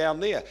point, they're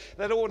down there.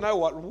 They'd all know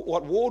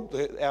what ward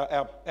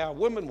our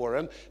women were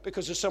in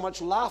because there's so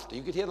much laughter.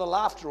 You could hear the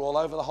laughter all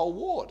over the whole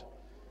ward.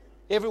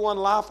 Everyone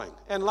laughing.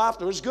 And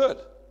laughter is good.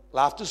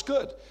 Laughter's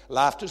good.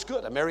 Laughter's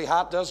good. A merry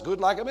heart does good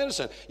like a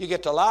medicine. You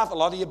get to laugh, a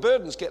lot of your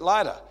burdens get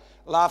lighter.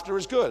 Laughter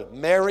is good.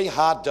 Merry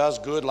heart does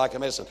good like a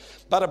medicine.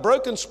 But a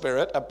broken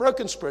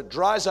spirit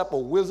dries up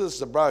or withers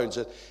the bones.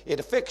 It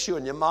affects you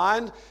in your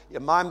mind. Your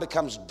mind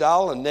becomes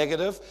dull and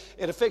negative.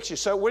 It affects you.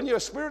 So when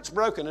your spirit's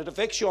broken, it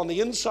affects you on the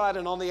inside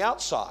and on the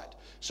outside.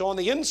 So on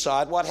the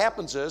inside, what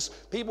happens is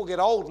people get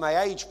old and they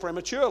age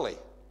prematurely.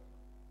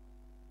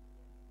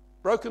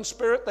 Broken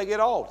spirit, they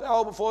get old. They're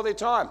old before their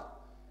time.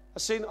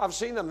 I've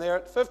seen them there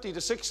at 50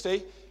 to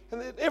 60,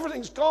 and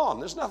everything's gone.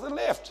 There's nothing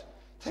left.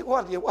 Think,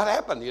 what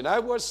happened? You know,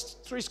 it was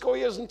 70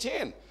 years and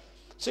 10.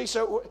 See,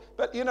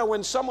 but you know,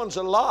 when someone's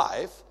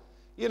alive,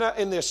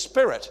 in their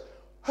spirit.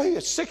 Hey,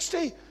 it's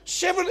 60,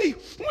 70,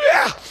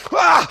 yeah,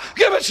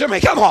 give it to me,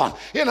 come on,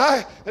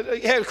 Yeah,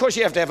 of course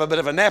you have to have a bit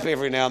of a nap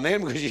every now and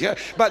then,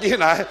 but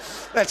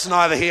that's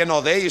neither here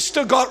nor there. You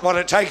still got what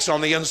it takes on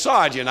the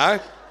inside,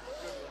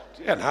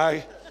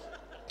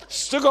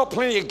 Still got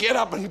plenty of get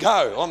up and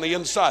go on the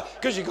inside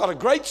because you've got a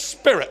great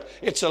spirit.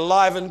 It's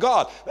alive in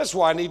God. That's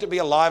why I need to be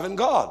alive in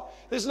God.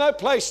 There's no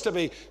place to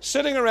be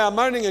sitting around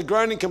moaning and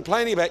groaning,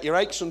 complaining about your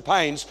aches and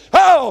pains.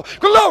 Oh,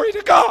 glory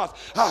to God.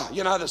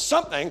 There's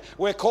something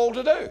we're called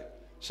to do.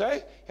 See?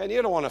 And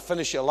you don't want to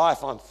finish your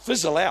life on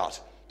fizzle out.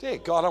 Dear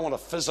God, I want to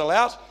fizzle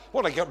out. I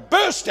want to get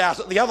burst out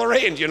at the other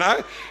end,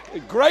 A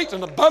great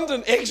and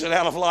abundant exit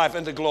out of life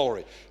into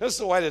glory. That's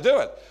the way to do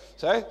it.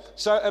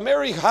 So a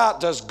merry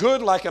heart does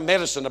good like a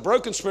medicine. A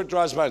broken spirit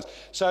dries bones.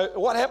 So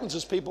what happens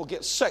is people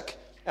get sick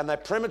and they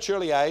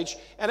prematurely age.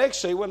 And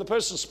actually, when the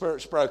person's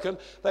spirit's broken,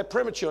 they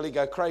prematurely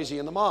go crazy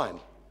in the mind.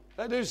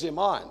 They lose their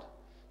mind.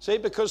 See,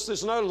 because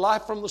there's no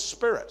life from the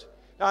spirit.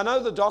 Now, I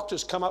know the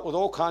doctors come up with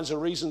all kinds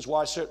of reasons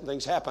why certain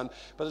things happen,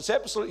 but it's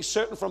absolutely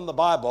certain from the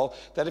Bible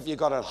that if you've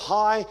got a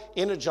high,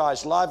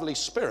 energized, lively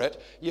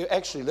spirit, you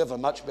actually live a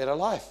much better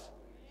life.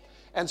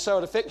 And so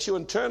it affects you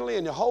internally,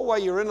 and your whole way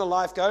your inner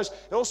life goes.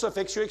 It also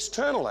affects you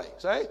externally,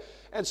 see?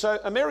 And so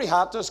a merry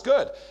heart does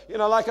good.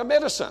 Like a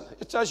medicine.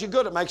 It does you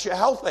good. It makes you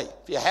healthy.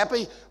 If you're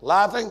happy,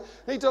 laughing,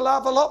 you need to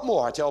laugh a lot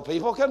more, I tell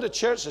people. Come to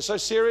church, they're so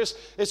serious,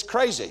 it's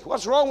crazy.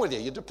 What's wrong with you?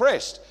 You're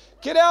depressed.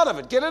 Get out of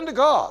it. Get into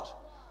God.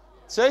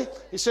 See?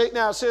 You see,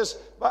 now it says,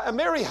 a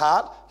merry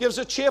heart gives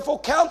a cheerful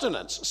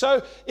countenance.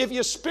 So if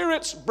your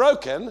spirit's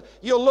broken,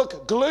 you'll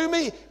look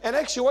gloomy, and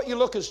actually what you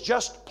look is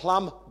just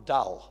plumb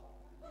dull.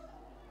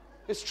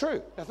 It's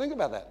true. Now think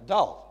about that.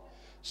 Dull.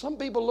 Some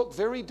people look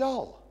very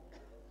dull.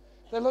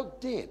 They look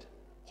dead.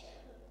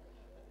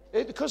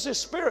 Because their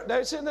spirit,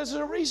 there's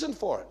a reason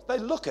for it. They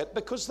look it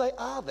because they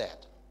are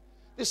that.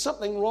 There's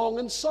something wrong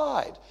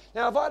inside.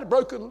 Now, if I had a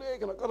broken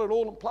leg and I got it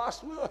all in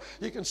plaster,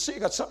 you can see you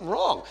got something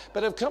wrong.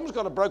 But if someone's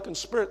got a broken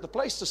spirit, the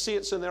place to see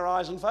it's in their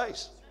eyes and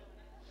face.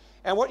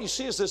 And what you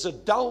see is there's a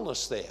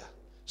dullness there.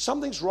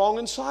 Something's wrong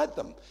inside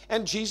them.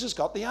 And Jesus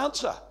got the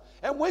answer.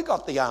 And we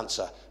got the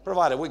answer,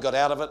 provided we got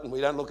out of it and we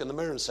don't look in the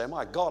mirror and say,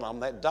 my God, I'm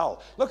that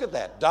dull. Look at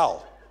that,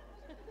 dull.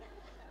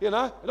 You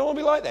don't want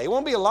to be like that. You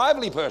want to be a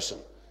lively person.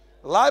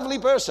 A lively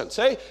person,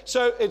 see?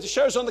 So it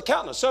shows on the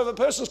countenance. So if a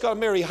person's got a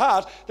merry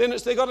heart, then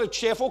they've got a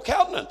cheerful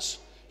countenance.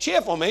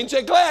 Cheerful means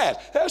they're glad.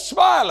 They're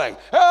smiling.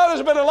 Oh, there's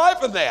a bit of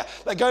life in there.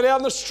 They go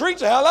down the street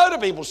to hello to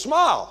people,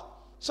 smile.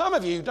 Some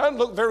of you don't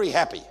look very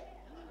happy.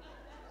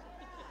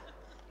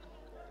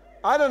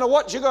 I don't know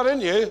what you got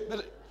in you,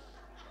 but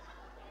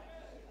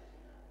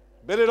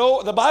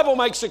the Bible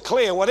makes it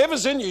clear,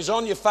 whatever's in you is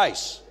on your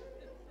face.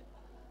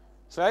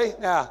 See?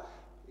 Now,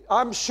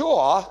 I'm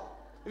sure,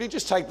 if you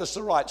just take this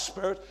the right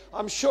spirit,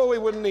 I'm sure we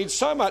wouldn't need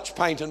so much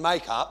paint and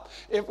makeup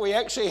if we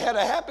actually had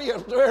a happy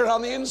spirit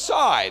on the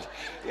inside.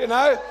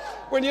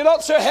 When you're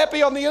not so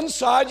happy on the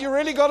inside, you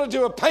really got to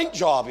do a paint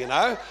job,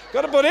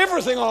 Got to put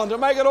everything on to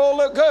make it all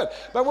look good.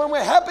 But when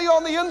we're happy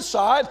on the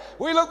inside,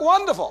 we look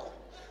wonderful.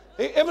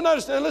 Ever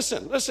notice? Now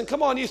listen,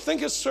 come on, you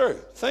think it's true.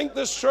 Think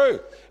this through.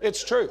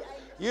 It's true.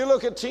 You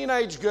look at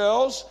teenage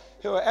girls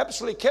who have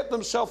absolutely kept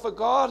themselves for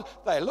God,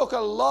 they look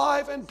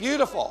alive and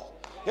beautiful.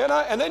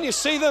 And then you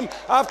see them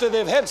after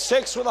they've had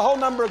sex with a whole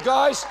number of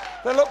guys,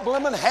 they look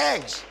blimmin'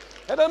 hags.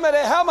 It doesn't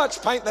matter how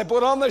much paint they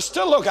put on, they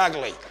still look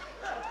ugly.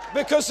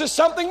 Because there's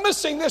something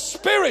missing, their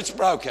spirit's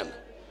broken.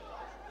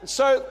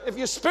 So if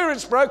your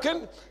spirit's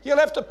broken, you'll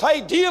have to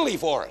pay dearly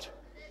for it.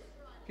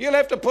 You'll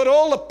have to put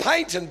all the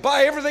paint and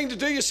buy everything to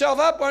do yourself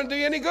up, won't do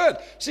you any good.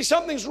 See,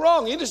 something's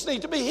wrong, you just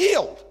need to be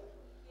healed.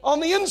 On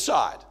the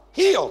inside,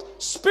 healed,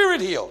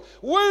 spirit healed,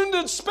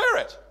 wounded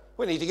spirit.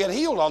 We need to get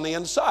healed on the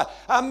inside.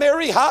 A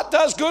merry heart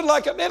does good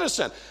like a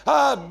medicine.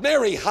 A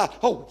merry heart.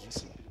 Oh,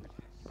 yes.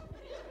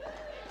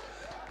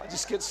 I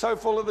just get so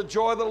full of the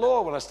joy of the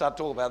Lord when I start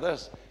talking about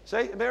this.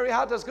 See, a merry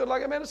heart does good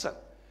like a medicine.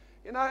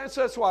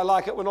 So that's why I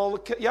like it when all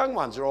the young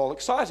ones are all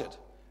excited.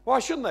 Why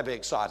shouldn't they be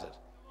excited?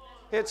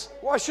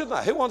 Why shouldn't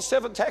they? Who wants to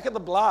have an attack of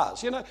the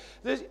blahs?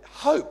 There's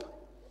hope.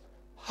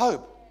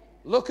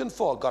 Looking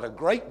forward. Got a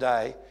great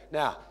day.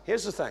 Now,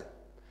 here's the thing.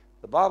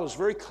 The Bible is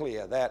very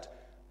clear that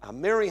a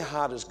merry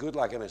heart is good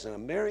like a medicine. A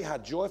merry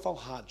heart,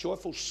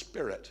 joyful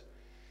spirit.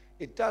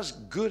 It does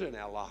good in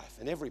our life,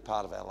 in every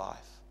part of our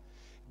life.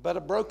 But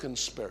a broken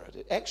spirit,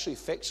 it actually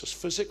affects us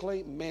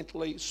physically,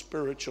 mentally,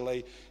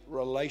 spiritually,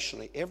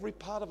 relationally. Every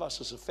part of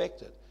us is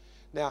affected.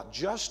 Now,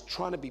 just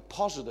trying to be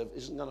positive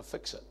isn't going to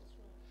fix it.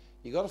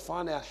 You've got to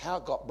find out how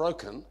it got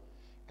broken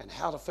and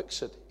how to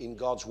fix it in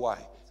God's way.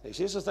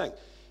 Here's the thing.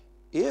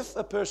 If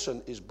a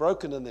person is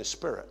broken in their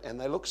spirit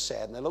and they look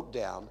sad and they look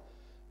down,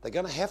 they're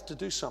going to have to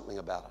do something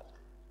about it.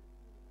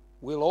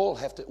 We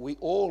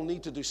all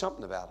need to do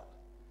something about it.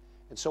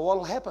 And so what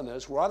will happen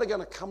is we're either going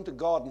to come to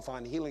God and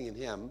find healing in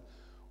Him,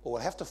 or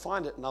we'll have to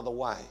find it another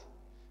way.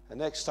 And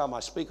next time I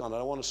speak on it,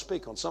 I want to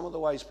speak on some of the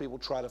ways people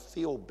try to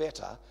feel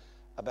better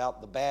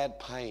about the bad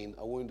pain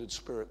a wounded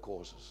spirit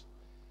causes.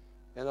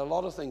 And a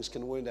lot of things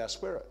can wound our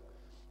spirit.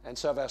 And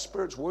so if our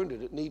spirit's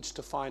wounded, it needs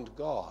to find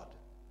God.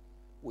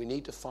 We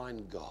need to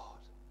find God.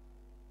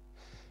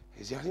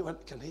 He's the only one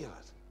that can heal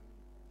it.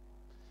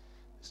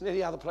 There isn't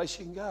any other place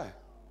you can go.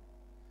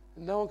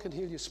 And no one can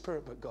heal your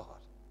spirit but God.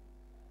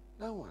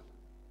 No one.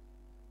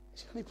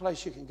 It's the only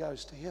place you can go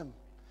is to Him.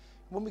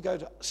 When we go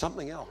to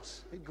something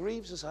else, it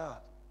grieves His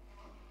heart.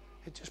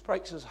 It just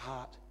breaks His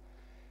heart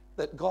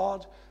that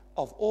God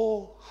of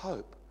all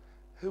hope,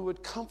 who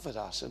would comfort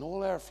us in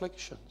all our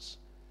afflictions,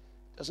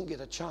 doesn't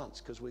get a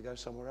chance because we go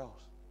somewhere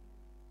else.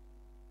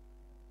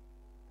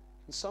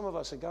 And some of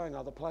us are going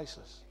other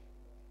places,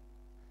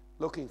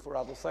 looking for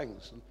other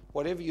things. And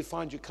whatever you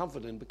find your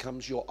comfort in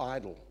becomes your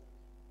idol.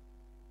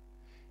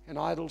 And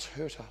idols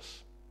hurt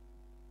us.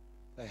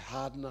 They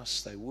harden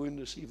us. They wound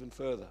us even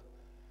further.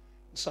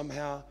 And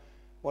somehow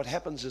what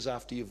happens is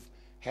after you've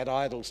had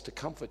idols to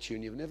comfort you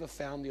and you've never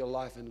found your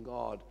life in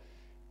God,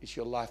 is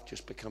your life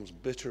just becomes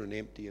bitter and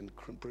empty and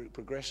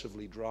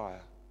progressively drier.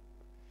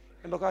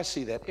 And look, I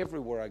see that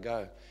everywhere I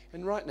go.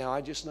 And right now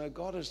I just know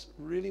God is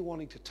really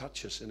wanting to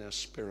touch us in our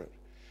spirit.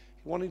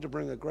 Wanting to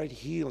bring a great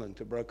healing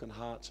to broken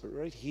hearts, a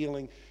great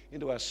healing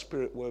into our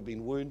spirit where we've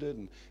been wounded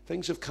and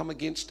things have come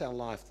against our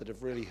life that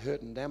have really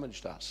hurt and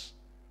damaged us.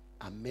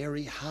 A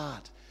merry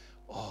heart,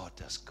 oh,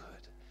 it does good,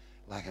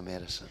 like a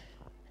medicine.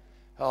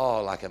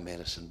 Oh, like a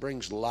medicine,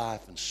 brings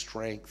life and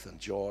strength and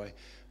joy,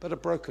 but a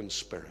broken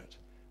spirit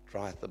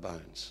drieth the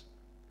bones.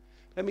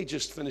 Let me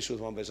just finish with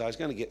one verse. I was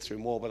going to get through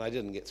more, but I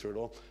didn't get through it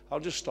all. I'll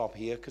just stop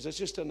here because it's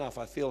just enough.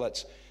 I feel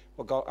that's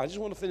what God, I just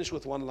want to finish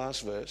with one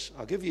last verse.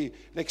 I'll give you,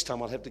 next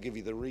time I'll have to give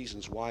you the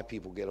reasons why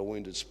people get a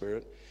wounded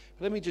spirit.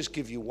 But let me just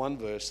give you one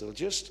verse that'll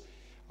just,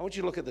 I want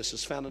you to look at this.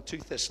 It's found in 2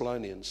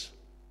 Thessalonians.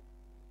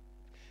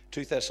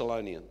 2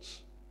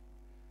 Thessalonians.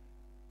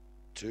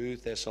 2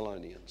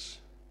 Thessalonians.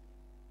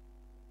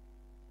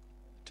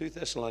 2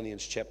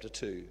 Thessalonians chapter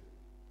 2.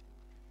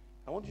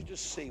 I want you to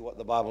just see what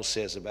the Bible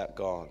says about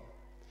God.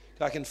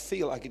 I can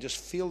just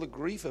feel the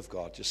grief of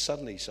God just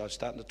suddenly, so I'm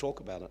starting to talk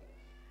about it.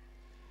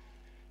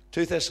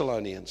 2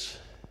 Thessalonians.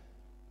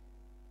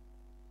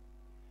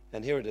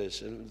 And here it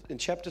is. In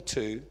chapter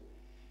 2,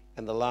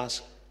 and the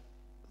last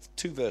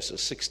 2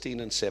 verses, 16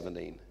 and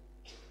 17.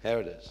 Here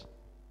it is.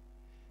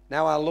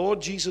 Now our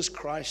Lord Jesus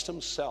Christ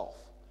Himself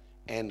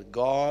and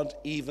God,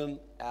 even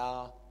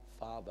our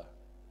Father.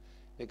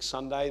 Next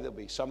Sunday, there'll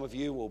be some of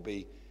you will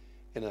be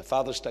in a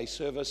Father's Day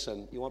service,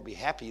 and you won't be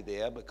happy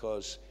there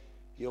because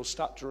you'll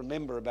start to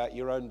remember about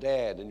your own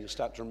dad, and you'll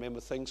start to remember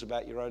things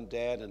about your own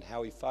dad and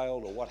how he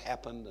failed or what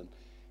happened, and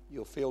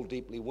you'll feel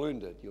deeply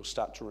wounded. You'll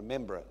start to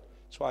remember it.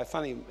 That's why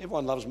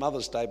everyone loves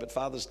Mother's Day, but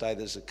Father's Day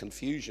there's a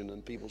confusion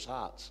in people's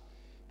hearts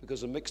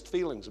because of mixed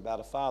feelings about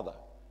a father.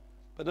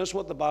 But notice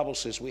what the Bible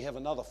says. We have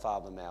another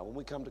Father now. When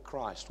we come to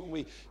Christ, when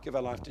we give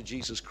our life to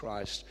Jesus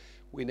Christ,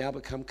 we now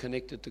become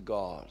connected to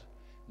God.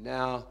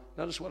 Now,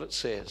 notice what it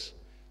says.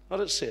 What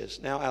it says,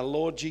 now our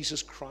Lord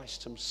Jesus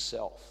Christ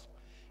Himself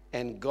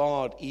and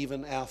God,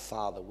 even our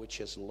Father, which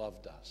has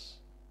loved us.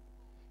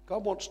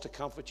 God wants to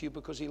comfort you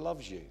because He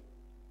loves you.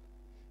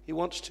 He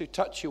wants to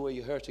touch you where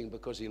you're hurting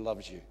because He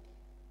loves you.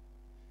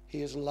 He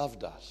has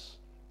loved us.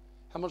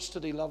 How much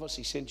did He love us?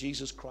 He sent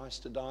Jesus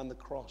Christ to die on the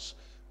cross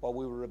while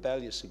we were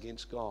rebellious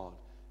against God.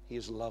 He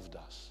has loved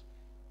us.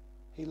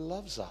 He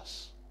loves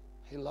us.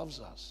 He loves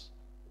us.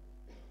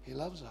 He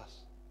loves us.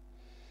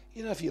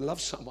 You know, if you love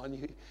someone,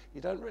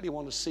 you don't really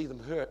want to see them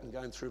hurt and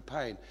going through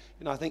pain.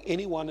 You know, I think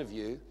any one of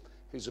you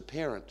who's a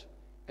parent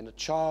and a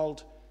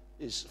child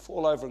is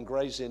fall over and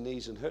graze their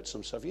knees and hurts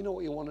themselves, you know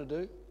what you want to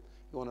do?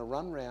 You want to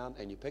run around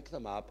and you pick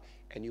them up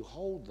and you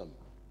hold them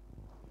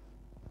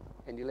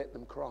and you let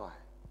them cry.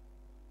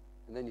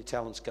 And then you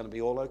tell them it's going to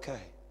be all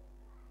okay.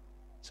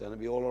 It's going to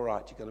be all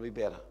right. You're going to be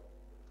better.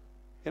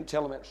 You don't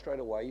tell them that straight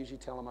away. You usually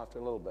tell them after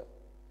a little bit.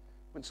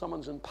 When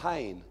someone's in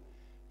pain,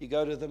 you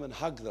go to them and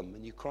hug them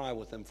and you cry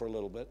with them for a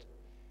little bit.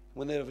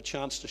 When they have a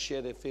chance to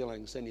share their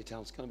feelings, then you tell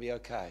them it's going to be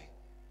okay.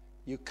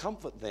 You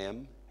comfort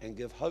them and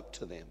give hope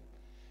to them.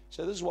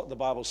 So this is what the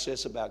Bible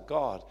says about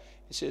God.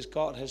 It says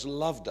God has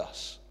loved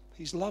us.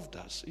 He's loved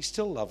us. He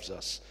still loves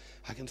us.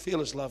 I can feel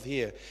His love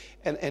here.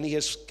 And He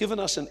has given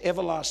us an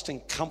everlasting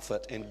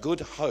comfort and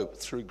good hope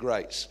through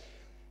grace.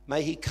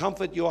 May He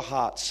comfort your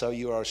hearts so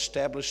you are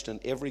established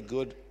in every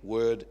good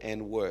word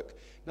and work.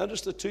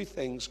 Notice the two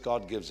things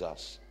God gives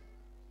us.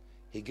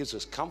 He gives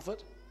us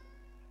comfort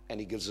and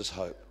He gives us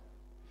hope.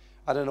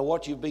 I don't know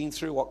what you've been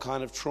through, what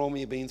kind of trauma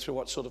you've been through,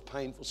 what sort of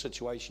painful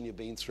situation you've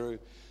been through.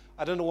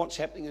 I don't know what's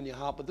happening in your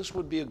heart, but this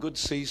would be a good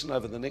season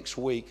over the next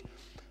week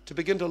to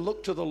begin to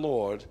look to the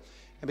Lord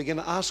and begin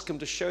to ask Him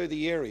to show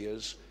the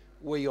areas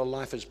where your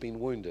life has been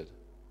wounded.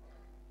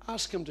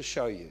 Ask Him to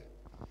show you.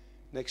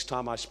 Next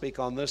time I speak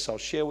on this, I'll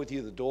share with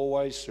you the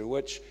doorways through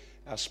which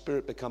our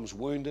spirit becomes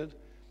wounded,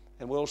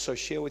 and we'll also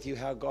share with you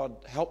how God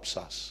helps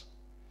us.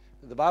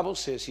 The Bible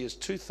says He has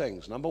two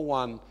things. Number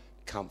one,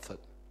 comfort.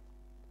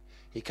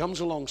 He comes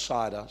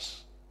alongside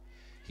us.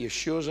 He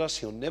assures us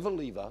He'll never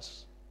leave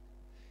us.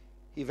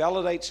 He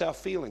validates our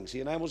feelings. He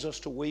enables us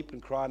to weep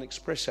and cry and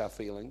express our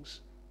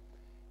feelings.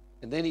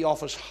 And then He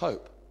offers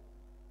hope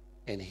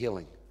and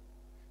healing.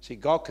 See,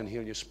 God can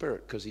heal your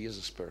spirit because he is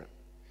a spirit.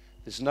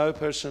 There's no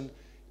person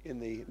in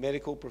the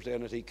medical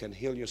fraternity can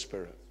heal your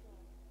spirit.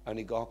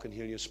 Only God can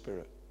heal your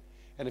spirit.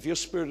 And if your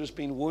spirit has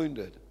been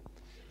wounded,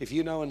 if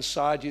you know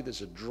inside you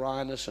there's a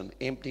dryness and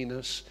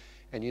emptiness,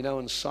 and you know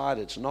inside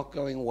it's not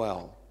going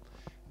well,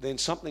 then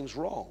something's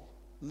wrong.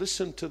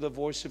 Listen to the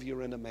voice of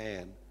your inner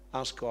man.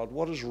 Ask God,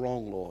 what is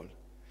wrong, Lord?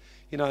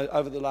 You know,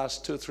 over the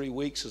last 2 or 3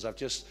 weeks, as I've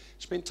just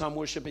spent time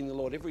worshiping the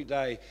Lord, every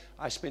day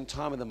I spend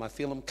time with him. I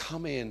feel him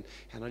come in,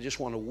 and I just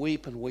want to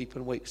weep and weep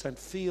and weep. So I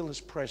feel his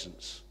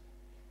presence,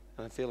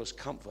 and I feel his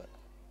comfort.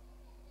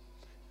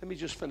 Let me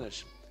just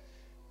finish.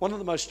 One of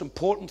the most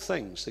important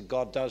things that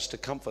God does to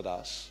comfort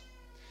us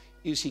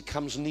is he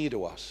comes near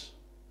to us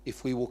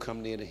if we will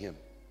come near to him.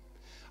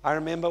 I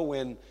remember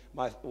when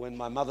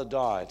my mother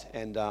died,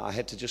 and I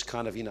had to just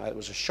kind of, it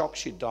was a shock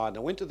she'd died. And I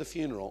went to the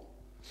funeral,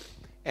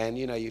 and,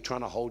 you're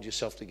trying to hold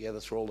yourself together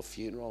through all the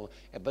funeral.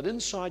 But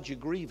inside you're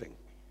grieving.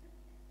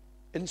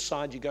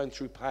 Inside you're going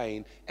through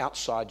pain.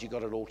 Outside you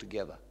got it all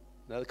together.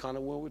 You know the kind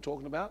of world we're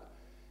talking about?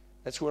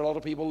 That's where a lot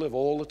of people live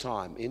all the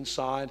time.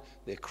 Inside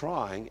they're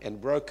crying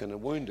and broken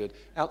and wounded.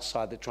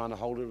 Outside they're trying to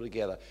hold it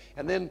together.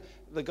 And then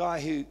the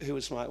guy who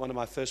was one of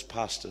my first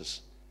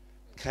pastors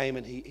came,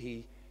 and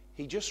he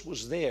just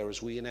was there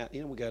as we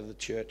we go to the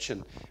church,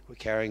 and we're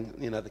carrying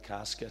the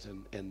casket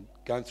and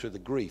going through the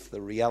grief.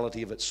 The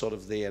reality of it's sort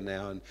of there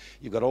now, and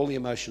you've got all the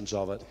emotions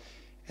of it.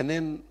 And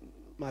then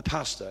my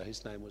pastor,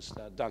 his name was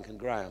Duncan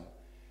Graham,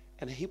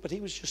 but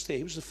he was just there.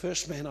 He was the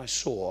first man I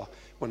saw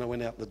when I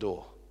went out the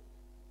door.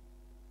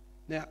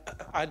 Now,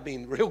 I'd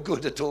been real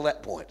good until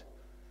that point,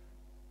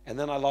 and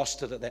then I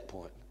lost it at that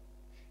point.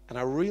 And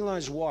I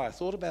realized why. I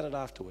thought about it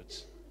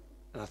afterwards,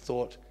 and I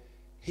thought,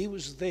 he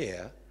was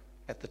there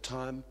at the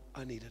time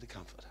I needed a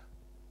comforter.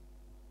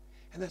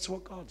 And that's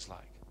what God's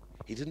like.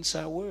 He didn't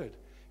say a word.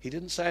 He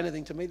didn't say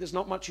anything to me. There's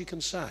not much you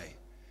can say.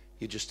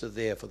 You just are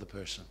there for the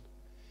person.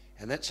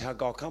 And that's how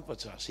God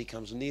comforts us. He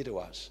comes near to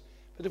us.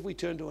 But if we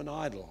turn to an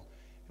idol,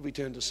 if we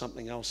turn to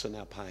something else in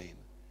our pain,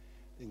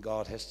 then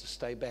God has to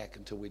stay back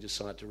until we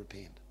decide to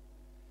repent.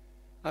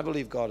 I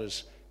believe God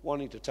is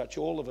wanting to touch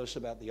all of us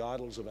about the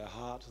idols of our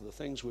heart, the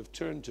things we've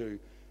turned to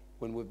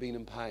when we've been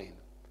in pain,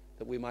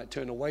 that we might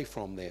turn away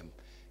from them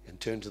and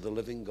turn to the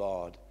living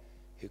God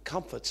who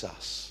comforts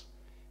us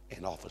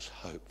and offers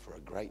hope for a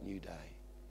great new day.